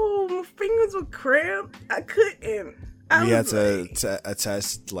 Oh, my fingers were cramped. I couldn't. We had to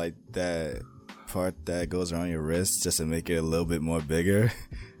attach like that part that goes around your wrist just to make it a little bit more bigger.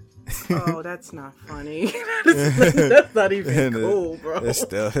 Oh, that's not funny. That's not even cool, bro. It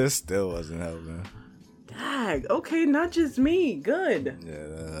still wasn't helping. Dag. Okay, not just me. Good. Yeah,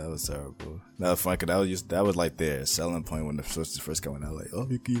 that was terrible. That was fun because that was like their selling point when the Switch was first coming out. Like, oh,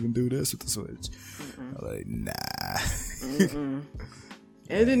 you can even do this with the Switch. I was like, nah.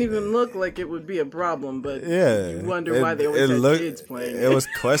 It didn't even look like it would be a problem, but you wonder why they always had kids playing it. It was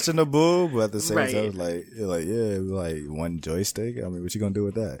questionable, but at the same time, it was like one joystick. I mean, what you gonna do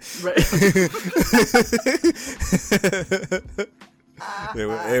with that? Right.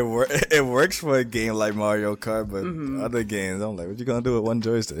 It works for a game like Mario Kart, but other games, I'm like, what you gonna do with one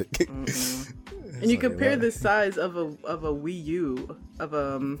joystick? And you compare the size of a Wii U, of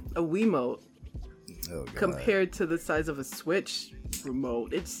a Wiimote, compared to the size of a Switch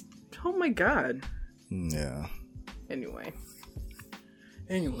remote. It's, oh my god. Yeah. Anyway.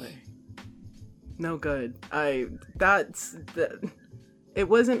 No good. It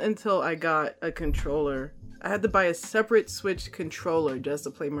wasn't until I got a controller. I had to buy a separate Switch controller just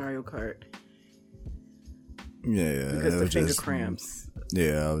to play Mario Kart. Yeah. Because the finger cramps.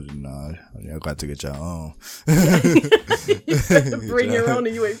 Yeah, I was I got to get your own. Bring your own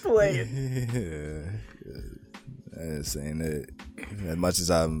and you ain't playing. Yeah. That's saying it. As much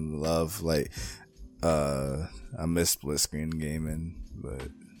as I love, like, I miss split screen gaming, but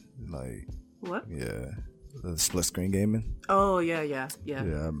like, what? Yeah, the split screen gaming. Oh yeah. As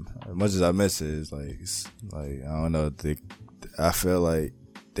much as I miss it, it's like I don't know. I feel like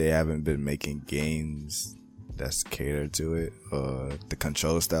they haven't been making games that's catered to it or the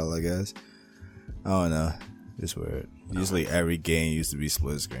control style, I guess. I don't know. It's weird. Usually every game used to be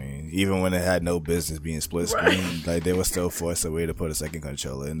split screen. Even when it had no business being split screen, like they would still force a way to put a second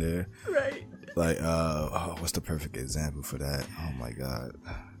controller in there. Right. Like, what's the perfect example for that? Oh my god.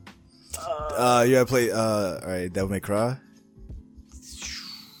 You ever play alright, Devil May Cry?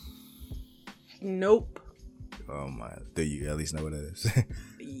 Nope. Oh my, do you at least know what it is?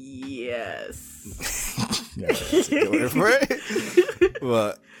 Yes. Yeah, that's a good word for it.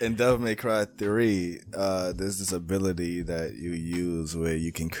 Well, in Devil May Cry 3, there's this ability that you use where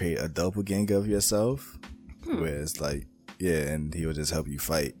you can create a doppelganger of yourself. Where it's like, and he will just help you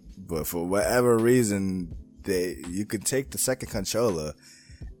fight. But for whatever reason, you can take the second controller,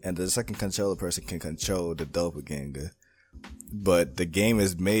 and the second controller person can control the doppelganger. But the game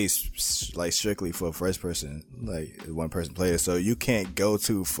is made like strictly for first person, like one person player. So you can't go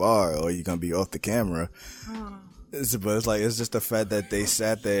too far or you're going to be off the camera. But it's like, it's just the fact that they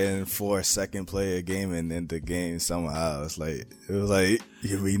sat there and for a second player game and then the game somehow, it's like, it was like,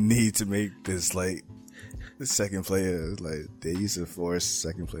 yeah, we need to make this like the second player. Like, they used to force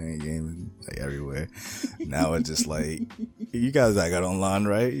second player in game like everywhere. Now it's just like, you guys I got online,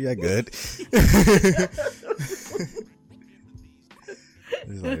 right? Yeah, good.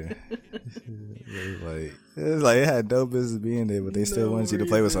 It's like it had no business being there, but they still wanted you to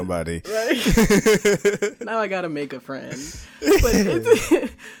play with somebody. Right. Now I gotta make a friend.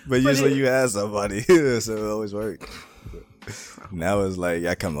 But usually you have somebody, so it always worked. Now it's like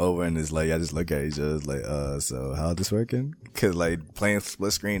I come over and it's like I just look at each other like, so how this working? Cause like playing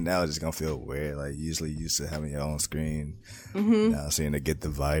split screen now is just gonna feel weird. Like usually you used to having your own screen. Mm-hmm. Now seeing it get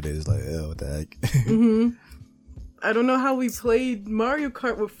divided is like, oh, what the heck? Mm-hmm. I don't know how we played Mario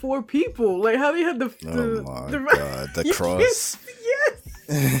Kart with 4 people. Like how they had the cross.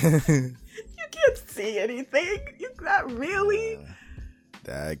 Yes. You can't see anything. Not really.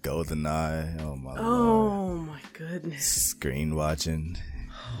 That GoldenEye. Oh my. Oh my goodness. Screen watching.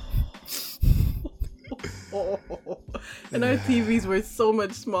 And our TVs were so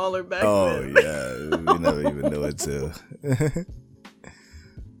much smaller back then. Oh yeah, we never even knew it too.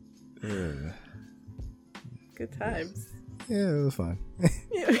 Yeah. Good times. Yeah, it was fun.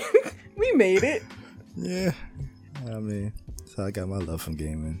 Yeah, we made it. Yeah, I mean, so I got my love from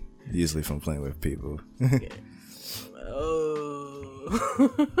gaming, usually from playing with people. Yeah. Oh.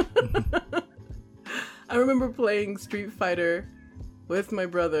 I remember playing Street Fighter with my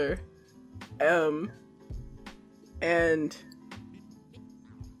brother, and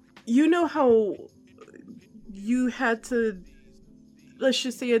you know how you had to, let's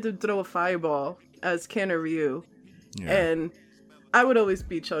just say you had to throw a fireball as Ken or Ryu, yeah. And I would always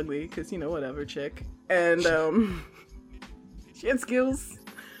be Chun-Li because, you know, whatever, chick, and she had skills.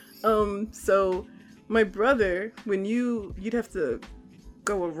 So my brother, when you'd have to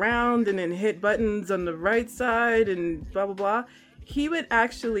go around and then hit buttons on the right side and blah blah blah, he would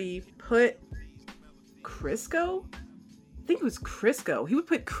actually put Crisco. I think it was Crisco. He would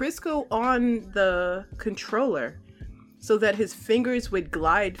put Crisco on the controller so that his fingers would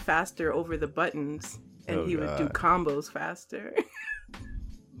glide faster over the buttons, and he would do combos faster.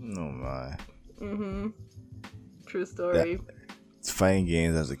 Oh my. Mm-hmm. True story. Fighting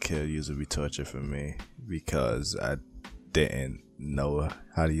games as a kid used to be torture for me because I didn't know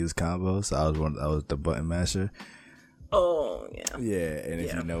how to use combos. I was the button masher. Oh yeah. Yeah, and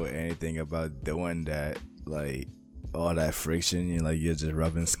if you know anything about doing that, like all that friction, you're just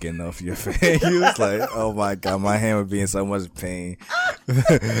rubbing skin off your face. You was like, oh my god, my hand would be in so much pain.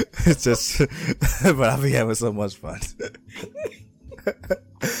 It's just, but I'll be having so much fun.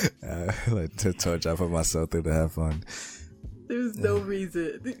 Like to torture for myself to have fun. There's no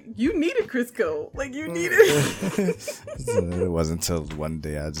reason. You needed Crisco. Like, you needed It wasn't until one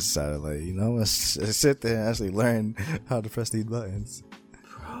day I decided, like, let's sit there and actually learn how to press these buttons.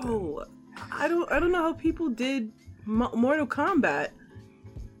 Bro, I don't know how people did Mortal Kombat.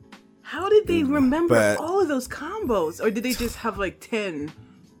 How did they remember all of those combos? Or did they just have like 10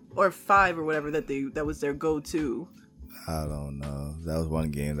 or 5 or whatever that was their go-to? I don't know. That was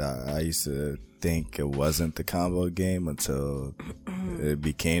one game that I used to think it wasn't the combo game until it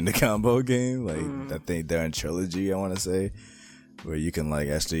became the combo game. Like, I think they're in Trilogy, I want to say, where you can like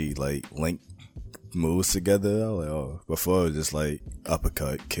actually like link moves together. Like, before it was just like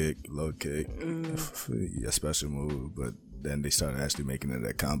uppercut, kick, low kick, a special move, but then they started actually making it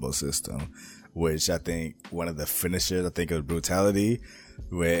a combo system, which I think one of the finishers, I think it was Brutality,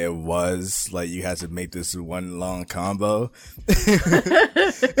 where it was like you had to make this one long combo.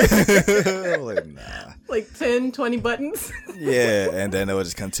 Like, nah. Like 10, 20 buttons? Yeah, and then it would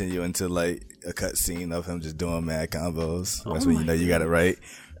just continue into like a cut scene of him just doing mad combos. That's when you know you got it right.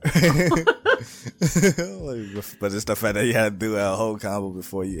 But it's the fact that you had to do a whole combo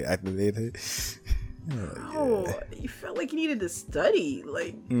before you activate it. Oh, you felt like you needed to study.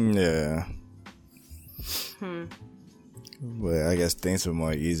 Like, yeah. But I guess things were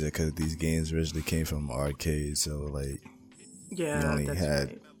more easier because these games originally came from arcades, so like, you only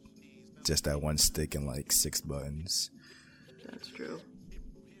had just that one stick and like 6 buttons. That's true.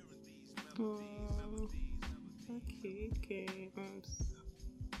 Arcade games.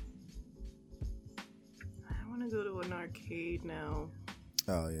 I want to go to an arcade now.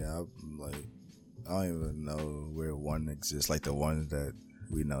 Oh yeah, I don't even know where one exists. Like the ones that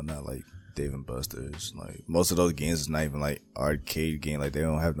we know, not like Dave and Buster's. Like most of those games is not even like arcade game. Like they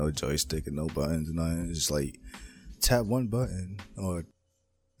don't have no joystick and no buttons and nothing. It's just like tap one button or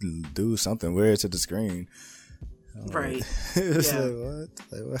do something weird to the screen. Right. It's like what?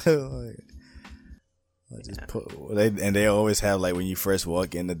 Like just they always have like when you first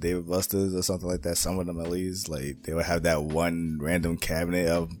walk into David Buster's or something like that. Some of them at least like they would have that one random cabinet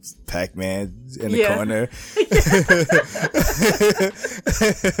of Pac-Man in the corner.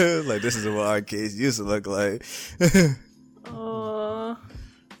 Like this is what arcades used to look like. Oh,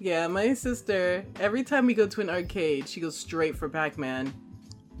 yeah. My sister, every time we go to an arcade, she goes straight for Pac-Man.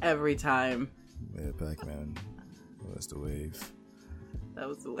 Every time. Yeah, Pac-Man was the wave. That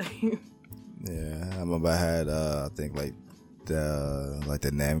was the wave. Yeah, I remember I had I think like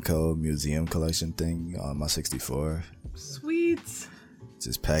the Namco museum collection thing on my 64. Sweet.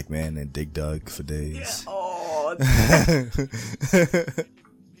 Just Pac-Man and Dig Dug for days. Yeah. Oh.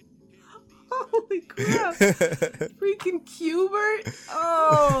 Holy crap! Freaking Q*bert.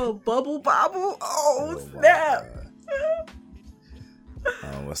 Oh, Bubble Bobble. Oh snap!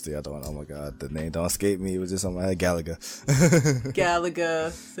 What's the other one? Oh my god, the name don't escape me. It was just on my head. Galaga.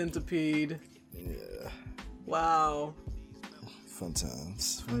 Galaga, Centipede. Yeah. Wow. Fun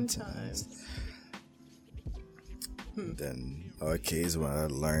times. Then arcades when I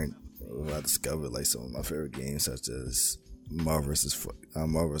discovered like some of my favorite games such as Marvel vs.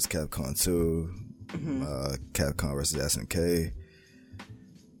 Capcom 2, Capcom vs. SNK.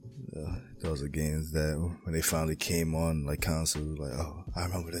 Those are games that when they finally came on like console, like, oh, I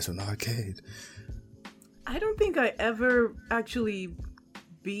remember this from the arcade. I don't think I ever actually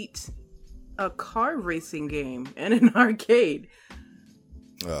beat a car racing game in an arcade.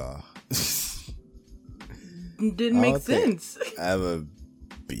 Didn't make sense. I ever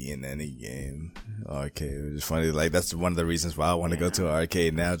be in any game arcade. It was just funny. Like that's one of the reasons why I want to go to an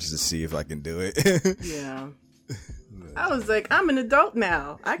arcade now, just to see if I can do it. Yeah. I was like, I'm an adult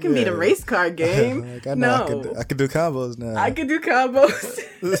now. I can beat a race car game. Like, I know I can do combos now. I can do combos.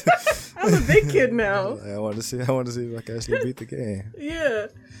 I'm a big kid now. I want to see if I can actually beat the game. Yeah.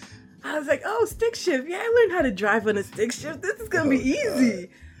 I was like, oh, stick shift. Yeah, I learned how to drive on a stick shift. This is gonna be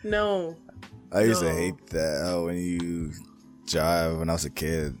easy. No. I used to hate that when you drive when I was a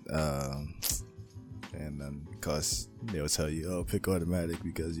kid, and then cause they'll tell you, oh, pick automatic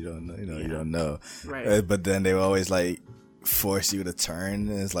because you don't know, you don't know. Right. But then they would always like force you to turn,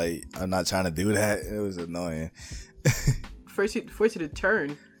 and it's like I'm not trying to do that. It was annoying. Force you to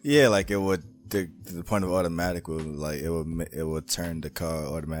turn. Yeah, like it would. The point of automatic was like it would turn the car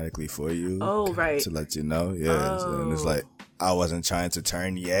automatically for you. Oh, right. To let you know. Yeah. Oh. And it's like I wasn't trying to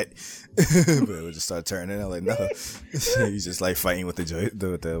turn yet, but it would just start turning. I'm like, no, you just like fighting with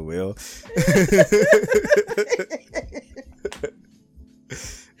the wheel.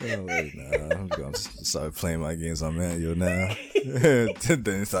 I'm like, nah, I'm going to start playing my games on manual now. Then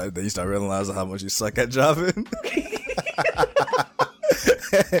you start realizing how much you suck at driving.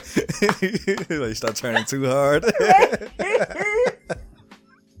 Like you start turning too hard.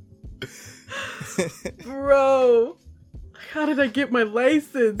 Bro, how did I get my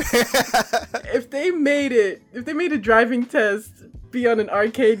license? If they made a driving test be on an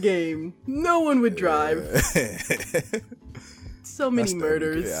arcade game, no one would drive. So many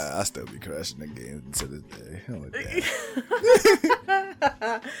murders. I still be crashing the game to this day. Oh my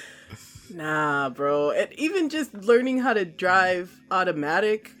God. Nah, bro. And even just learning how to drive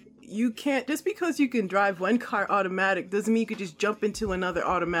automatic, you can't, just because you can drive one car automatic doesn't mean you could just jump into another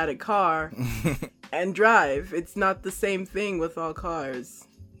automatic car and drive. It's not the same thing with all cars.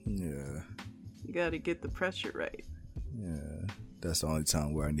 Yeah. You gotta get the pressure right. Yeah. That's the only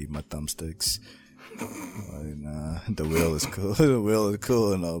time where I need my thumbsticks. Like, nah, the wheel is cool. The wheel is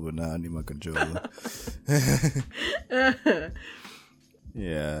cool and all, but nah, I need my controller.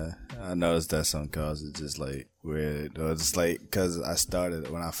 Yeah, I noticed that some cars are just like weird. Or just like, cause I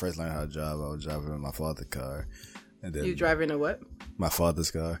started when I first learned how to drive, I was driving in my father's car, and then you driving a what? My father's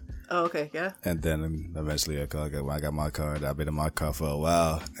car. Oh, okay, yeah. And then eventually when I got my car, I've been in my car for a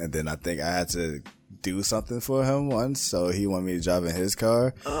while, and then I think I had to do something for him once, so he wanted me to drive in his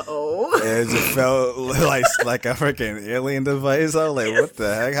car. Uh-oh. And it just felt like a freaking alien device. I was like, what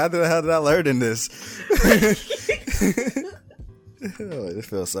the heck? How did I learn in this? It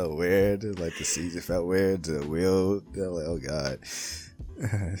feels so weird. Like the seat just felt weird. The wheel, like, oh god,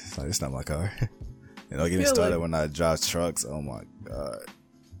 it's not my car. And don't get me started when I drive trucks. Oh my god,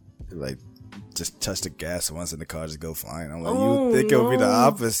 like just touch the gas once and the car just go flying. I'm like, you think it would be the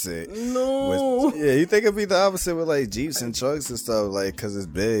opposite? No. You think it'd be the opposite with like Jeeps and trucks and stuff, like because it's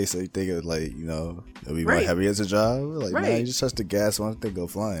big. So you think it would like it'll be more heavier to drive. Like man, you just touch the gas once, they go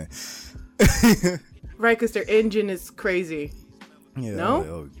flying. Right, because their engine is crazy. Yeah. No? Like,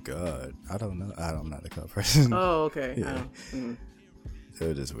 oh god, I don't know. I'm not a car person. Oh, okay. Yeah. It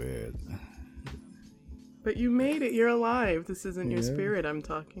was just weird. But you made it. You're alive. This isn't your Yeah. spirit I'm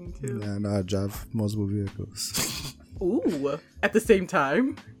talking to. Yeah, I know I drive multiple vehicles. Ooh, at the same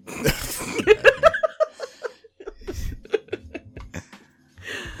time.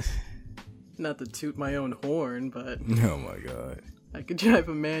 Not to toot my own horn, but Oh my god. I could drive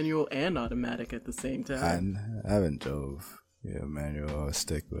a manual and automatic at the same time. I haven't drove manual or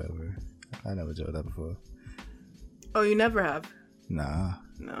stick, whatever. I never drove that before. Oh, you never have? Nah.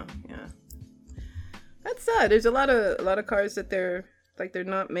 No, yeah. That's sad. There's a lot of cars that they're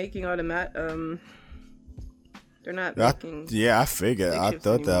not making automatic. They're not making. I figured. I shifts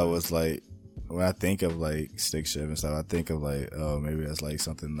thought that anymore. was like, when I think of like stick shift and stuff, I think of like, oh, maybe that's like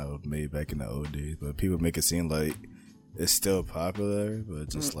something that was made back in the old days. But people make it seem like it's still popular, but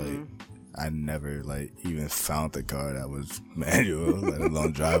just like I never like even found the car that was manual, let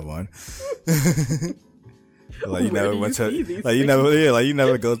alone drive one. Like you Where never do went you to see these like you things? never you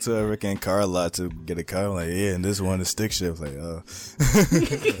never go to a freaking car lot to get a car. I'm like, yeah, and this one is stick shift. Like, oh,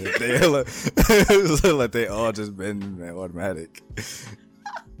 they like they all just been automatic.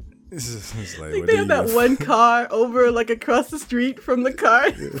 It's like, I think what they do have you- that one car over like across the street from the car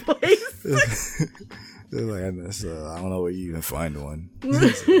place. They're like, I don't know where you even find one.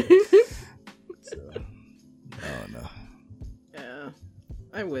 So, I don't know. Yeah,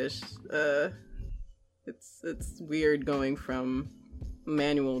 I wish. It's weird going from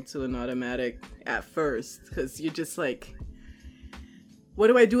manual to an automatic at first because you're just like, what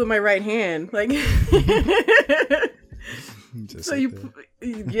do I do with my right hand? Like, Just so like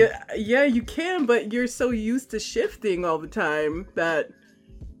yeah, you can, but you're so used to shifting all the time that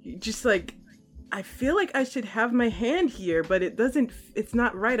you just like, I feel like I should have my hand here, but it's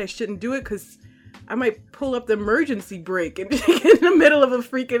not right. I shouldn't do it because I might pull up the emergency brake in the middle of a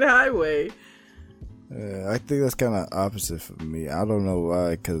freaking highway. I think that's kind of opposite for me. I don't know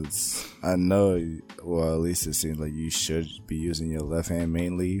why, because I know, well, at least it seems like you should be using your left hand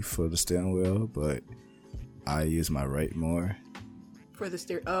mainly for the steering wheel, but I use my right more. For the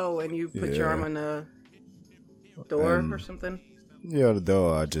steer. Oh, and you put your arm on the door or something? Yeah, the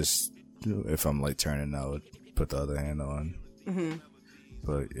door, I just, if I'm like turning out, put the other hand on. Mm-hmm.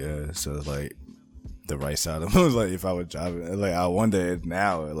 But yeah, so it's like the right side of it, like if I would drive it, like I wonder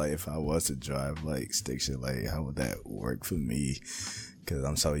now, like if I was to drive like stick shit, like how would that work for me? Because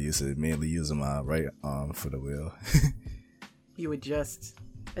I'm so used to mainly using my right arm for the wheel. You would just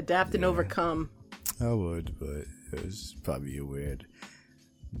adapt and overcome. I would, but it's probably weird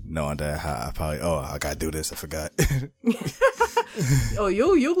knowing that I probably, I gotta do this, I forgot. Oh,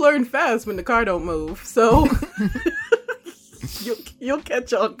 you'll learn fast when the car don't move. So you'll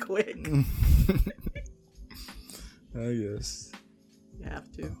catch on quick. I guess You have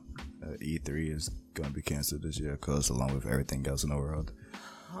to. E3 is gonna be canceled this year, cause along with everything else in the world.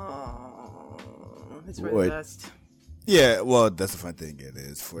 Oh, it's for Wait. the best. Yeah, well, that's the fun thing. It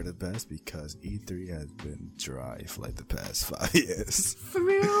is for the best because E3 has been dry for like the past 5 years. For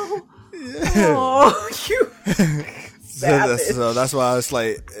real? Yeah. Oh, you So that's why it's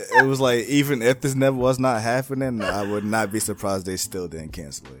like, it was like, even if this never was not happening, I would not be surprised they still didn't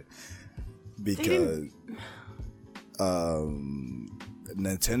cancel it. Because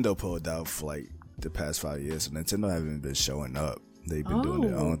Nintendo pulled out for like the past 5 years. So Nintendo haven't been showing up. They've been doing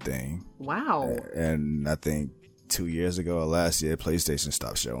their own thing. Wow. And I think 2 years ago or last year, PlayStation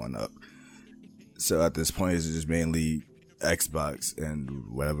stopped showing up. So at this point, it's just mainly Xbox and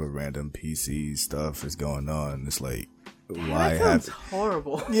whatever random PC stuff is going on. It's like, why That sounds have?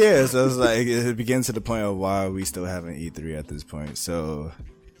 horrible. Yeah, so it's like it begins to the point of why are we still having E3 at this point. So,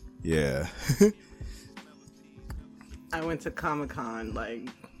 yeah. I went to Comic-Con like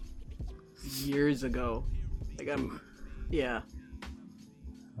years ago. Like yeah.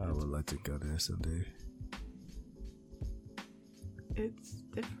 I would like to go there someday. It's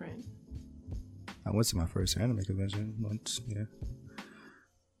different. I went to my first anime convention once. Yeah.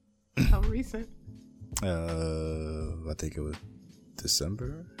 How recent? I think it was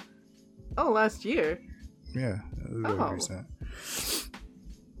December. Oh, last year. Yeah, it was very Oh. recent.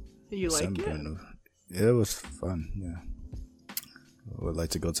 You like December, it? Yeah, it was fun. Yeah, I would like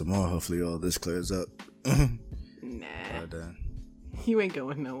to go to more. Hopefully, all this clears up. Nah. But, You ain't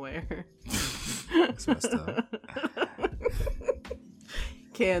going nowhere. it's messed up.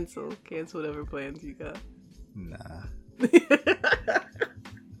 Cancel whatever plans you got. Nah.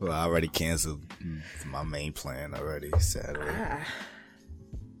 Well, I already canceled my main plan already. Sadly.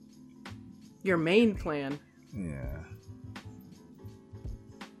 Your main plan. Yeah.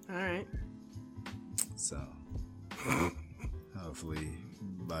 All right. So, hopefully,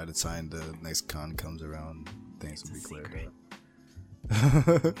 by the time the next con comes around, things will be cleared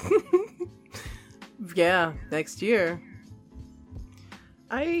up. Yeah, next year.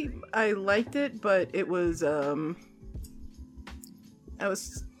 I liked it, but it was I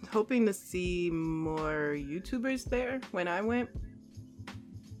was hoping to see more YouTubers there when I went.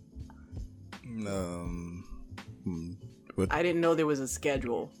 What? I didn't know there was a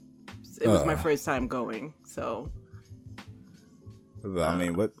schedule. It was my first time going, so. I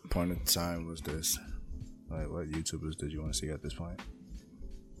mean, what point of time was this? Like, what YouTubers did you want to see at this point?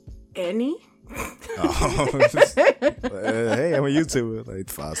 Any? Oh. Hey, I'm a YouTuber. Like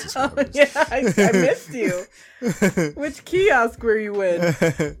 5 subscribers. Yeah, I missed you. Which kiosk were you in?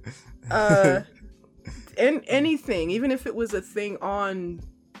 Anything, even if it was a thing on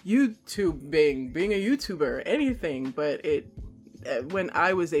YouTube, being a YouTuber, anything. But when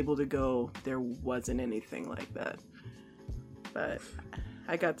I was able to go, there wasn't anything like that. But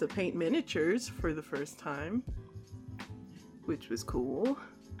I got to paint miniatures for the first time, which was cool.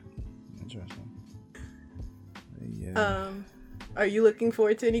 Interesting. Yeah. Are you looking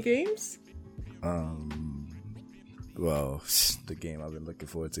forward to any games? Well, the game I've been looking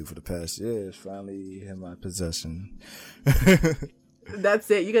forward to for the past year is finally in my possession. That's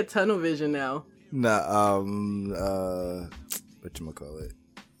it. You got tunnel vision now. Nah, whatchamacallit?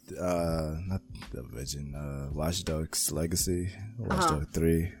 Not the Vision. Watch Dogs Legacy, Watch Dogs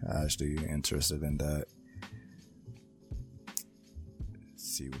 3. I'm actually interested in that.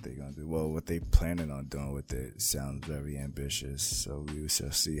 See what they're gonna do. Well, what they planning on doing with it sounds very ambitious, so we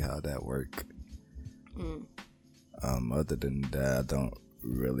shall see how that work. Other than that, I don't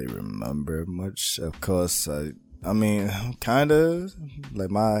really remember much. Of course, I mean, kind of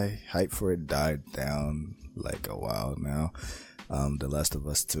like my hype for it died down like a while now. The Last of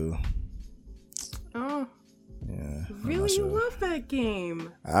Us 2. Oh. Yeah. Really? Sure. You love that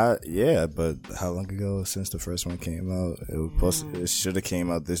game? Yeah, but how long ago since the first one came out? It should have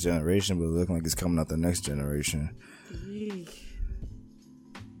came out this generation, but it looks like it's coming out the next generation.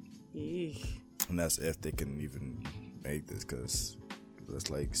 Eek. And that's if they can even make this, because it's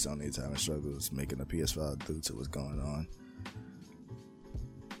like Sony's having struggles making a PS5 due to what's going on,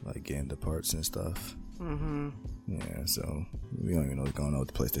 like getting the parts and stuff. Yeah, so we don't even know what's going on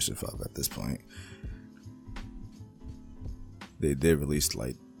with the PlayStation 5 at this point. They did release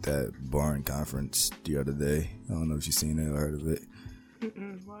like that Barn conference the other day. I don't know if you've seen it or heard of it.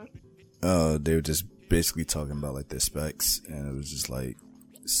 What? They were just basically talking about like their specs, and it was just like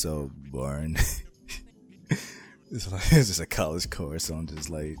so boring. It's just a college course on just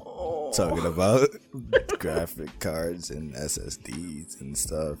like talking about graphic cards and SSDs and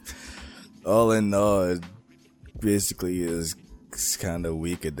stuff. All in all, it basically is kind of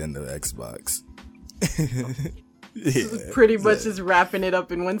weaker than the Xbox. Yeah, pretty much just wrapping it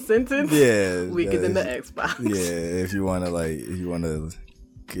up in one sentence. Yeah, weaker than the Xbox. Yeah, if you want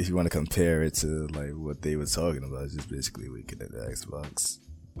to compare it to like what they were talking about, it's just basically weaker than the Xbox.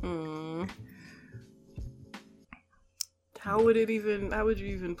 How would you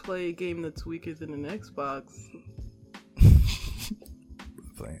even play a game that's weaker than an Xbox?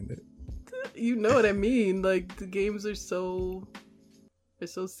 Playing it. You know what I mean? Like the games are so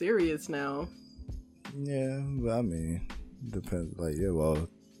serious now. Yeah, but I mean, depends. Like, yeah, well,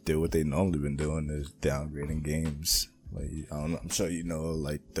 what they normally been doing is downgrading games. Like, I don't know, I'm sure you know,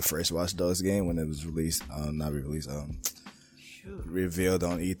 like the first Watch Dogs game when it was released, not re-released, revealed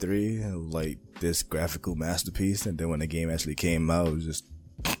on E3, it was like this graphical masterpiece, and then when the game actually came out, it was just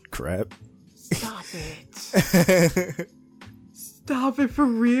crap. Stop it! Stop it for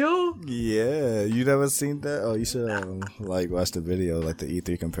real? Yeah, you never seen that? Oh, you should like watch the video, like the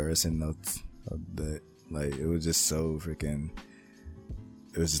E3 comparison notes. That like it was just so freaking.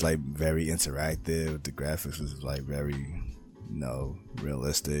 It was just like very interactive. The graphics was like very,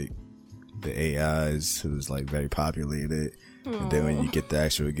 realistic. The AIs, it was like very populated. Aww. And then when you get the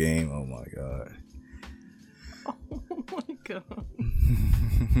actual game, oh my god. Oh my god.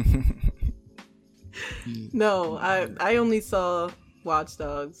 No, I only saw Watch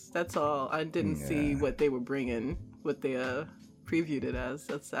Dogs. That's all. I didn't see what they were bringing. What they previewed it as.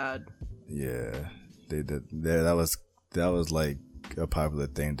 That's sad. Yeah, they did. That was like a popular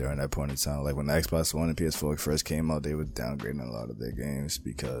thing during that point in time. Like when the Xbox One and PS4 first came out, they were downgrading a lot of their games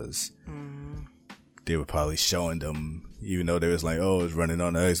because they were probably showing them, even though they was like, oh, it's running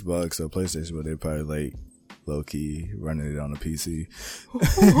on the Xbox or PlayStation, but they're probably like low key running it on a PC.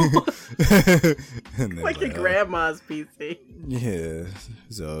 Like your grandma's PC. Yeah.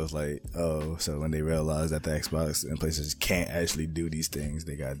 So it was like, oh, so when they realized that the Xbox and PlayStation can't actually do these things,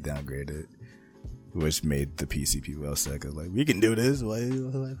 they got downgraded, which made the PC people upset. Cause like, we can do this. Why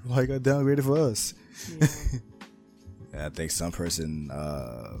got downgraded for us? Yeah. And I think some person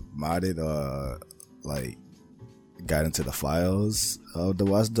modded like got into the files of the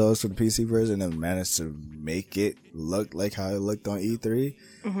Watch Dogs for the PC version and managed to make it look like how it looked on E3.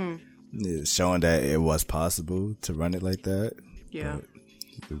 It's showing that it was possible to run it like that. Yeah.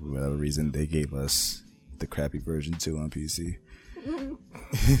 But for whatever reason, they gave us the crappy version too on PC.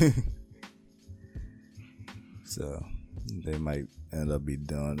 So they might end up be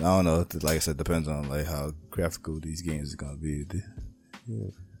done. I don't know. Like I said, depends on like how graphical these games are gonna be. Yeah.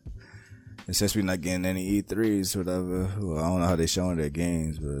 And since we're not getting any E3s, whatever, well, I don't know how they're showing their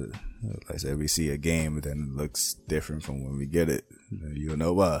games, but like I said, we see a game, but then it looks different from when we get it. You'll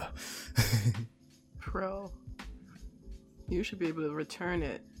know why. Bro, you should be able to return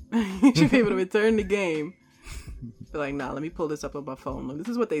it. You should be able to return the game. Be like, nah, let me pull this up on my phone. Look, this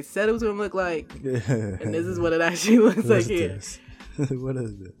is what they said it was going to look like. And this is what it actually looks like here. What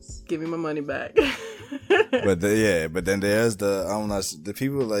is this? Give me my money back. But then there's the, I don't know, the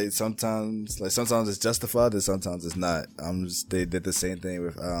people sometimes it's justified and sometimes it's not. They did the same thing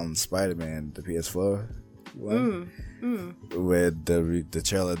with Spider-Man, the PS4 one, where the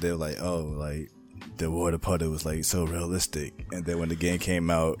trailer, they were like, oh, like the water puddle was like so realistic, and then when the game came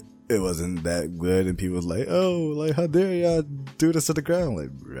out, it wasn't that good, and people was like, oh, like how dare y'all do this to the ground?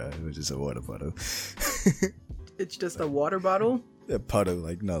 Like, right, it was just a water puddle. It's just a water bottle? A puddle,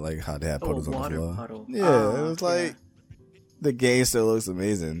 like, no, like how they have puddles on the floor. Puddle. Yeah, it was like, the game still looks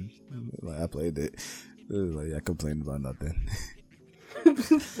amazing. Like, I played it. It was like, I complained about nothing.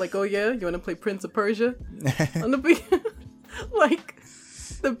 Like, oh yeah, you want to play Prince of Persia? On the like,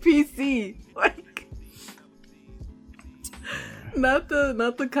 the PC. Like, not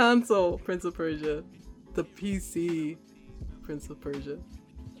the console Prince of Persia. The PC Prince of Persia.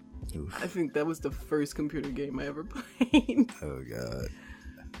 Oof. I think that was the first computer game I ever played. Oh god.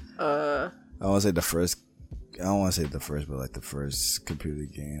 I don't want to say the first, but like the first computer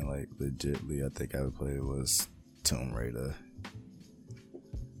game, like legitly, I think I ever played was Tomb Raider.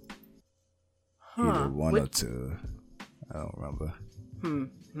 Either one or two. I don't remember.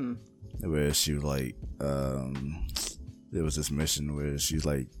 Where she was like, there was this mission where she's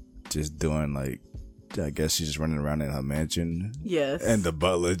like just doing like, I guess she's just running around in her mansion. Yes. And the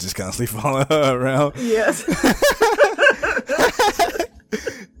butler just constantly following her around. Yes.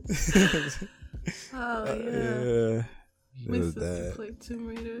 Oh, yeah. My sister played Tomb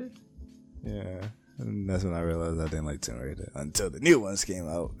Raider. Yeah. And that's when I realized I didn't like Tomb Raider until the new ones came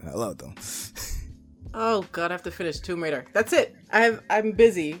out. I loved them. Oh, God, I have to finish Tomb Raider. That's it. I'm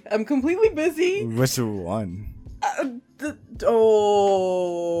busy. I'm completely busy. Which one?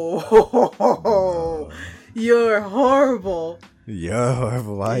 You're horrible. You're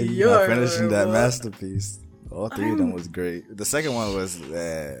horrible. Why are you not finishing that masterpiece? All three of them was great. The second one was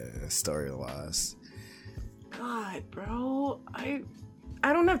story-wise. God, bro, I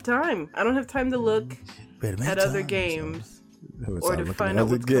don't have time. I don't have time to look at other games or to find out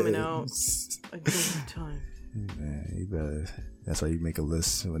what's coming out. I don't have time. Man, you better. That's why you make a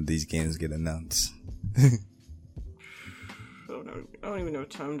list when these games get announced. I don't even have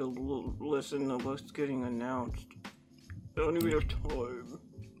time to listen to what's getting announced. I don't even have time.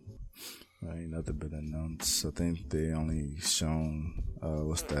 Ain't nothing been announced. I think they only shown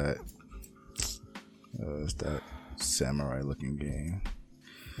what's that? It's that samurai looking game.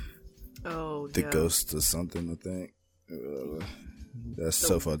 Oh, The Ghost or something, I think. That's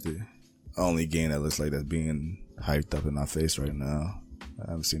so far the only game that looks like that's being hyped up in our face right now.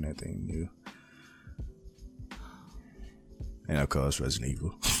 I haven't seen anything new. And of course, Resident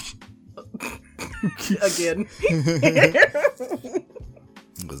Evil. Again.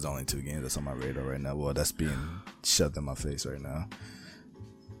 There's only two games that's on my radar right now. Well, that's being shoved in my face right now.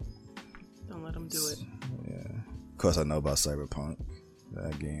 Don't let them do it. Yeah. Of course, I know about Cyberpunk.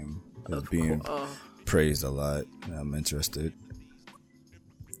 That game is being praised a lot. I'm interested.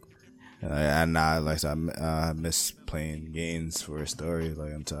 And I miss playing games for a story.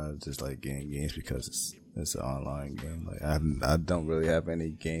 Like, I'm tired of just like getting games because it's an online game. Like, I don't really have any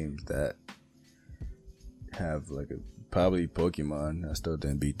games that have like probably Pokemon. I still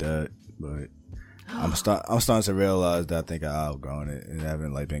didn't beat that, but I'm starting to realize that I think I outgrown it and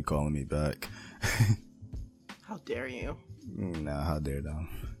haven't like been calling me back. How dare you? Nah, how dare them?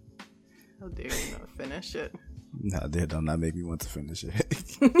 How dare you not finish it? How dare them not make me want to finish it?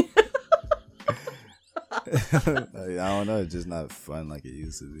 I don't know. It's just not fun like it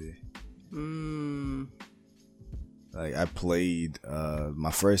used to be. Like I played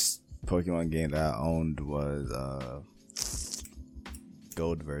my first Pokemon game that I owned was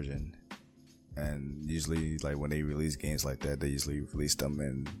Gold version, and usually like when they release games like that, they usually release them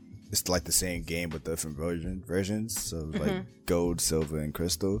in it's like the same game but different versions. So like gold, silver, and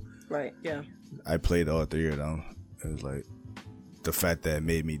crystal. Right. Yeah. I played all three of them. It was like the fact that it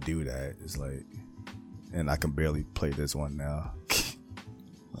made me do that is like, and I can barely play this one now.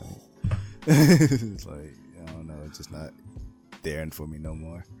 It's like, I don't know, it's just not daring for me no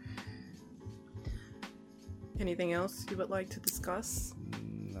more. Anything else you would like to discuss?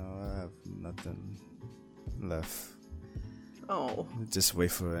 No, I have nothing left. Oh. Just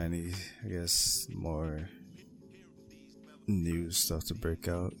wait for any, I guess, more news stuff to break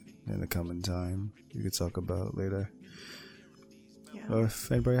out in the coming time. We could talk about later. Yeah. Or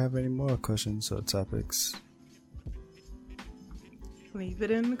if anybody have any more questions or topics, leave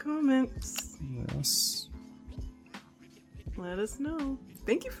it in the comments. yes. Let us know.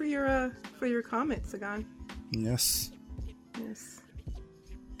 Thank you for your comments, Sagan. Yes. Yes.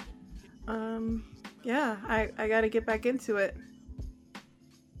 Yeah, I gotta get back into it.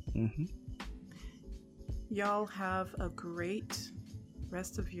 Y'all have a great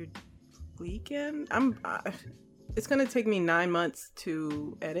rest of your weekend. It's gonna take me 9 months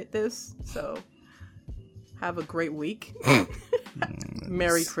to edit this, so have a great week.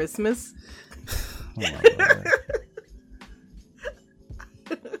 Merry Christmas. Oh my God.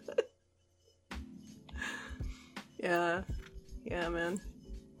 Yeah, man.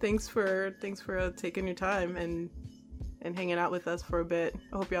 Thanks for taking your time and hanging out with us for a bit.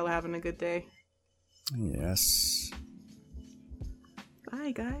 I hope y'all are having a good day. Yes.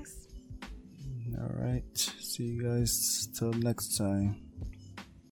 Bye, guys. All right. See you guys till next time.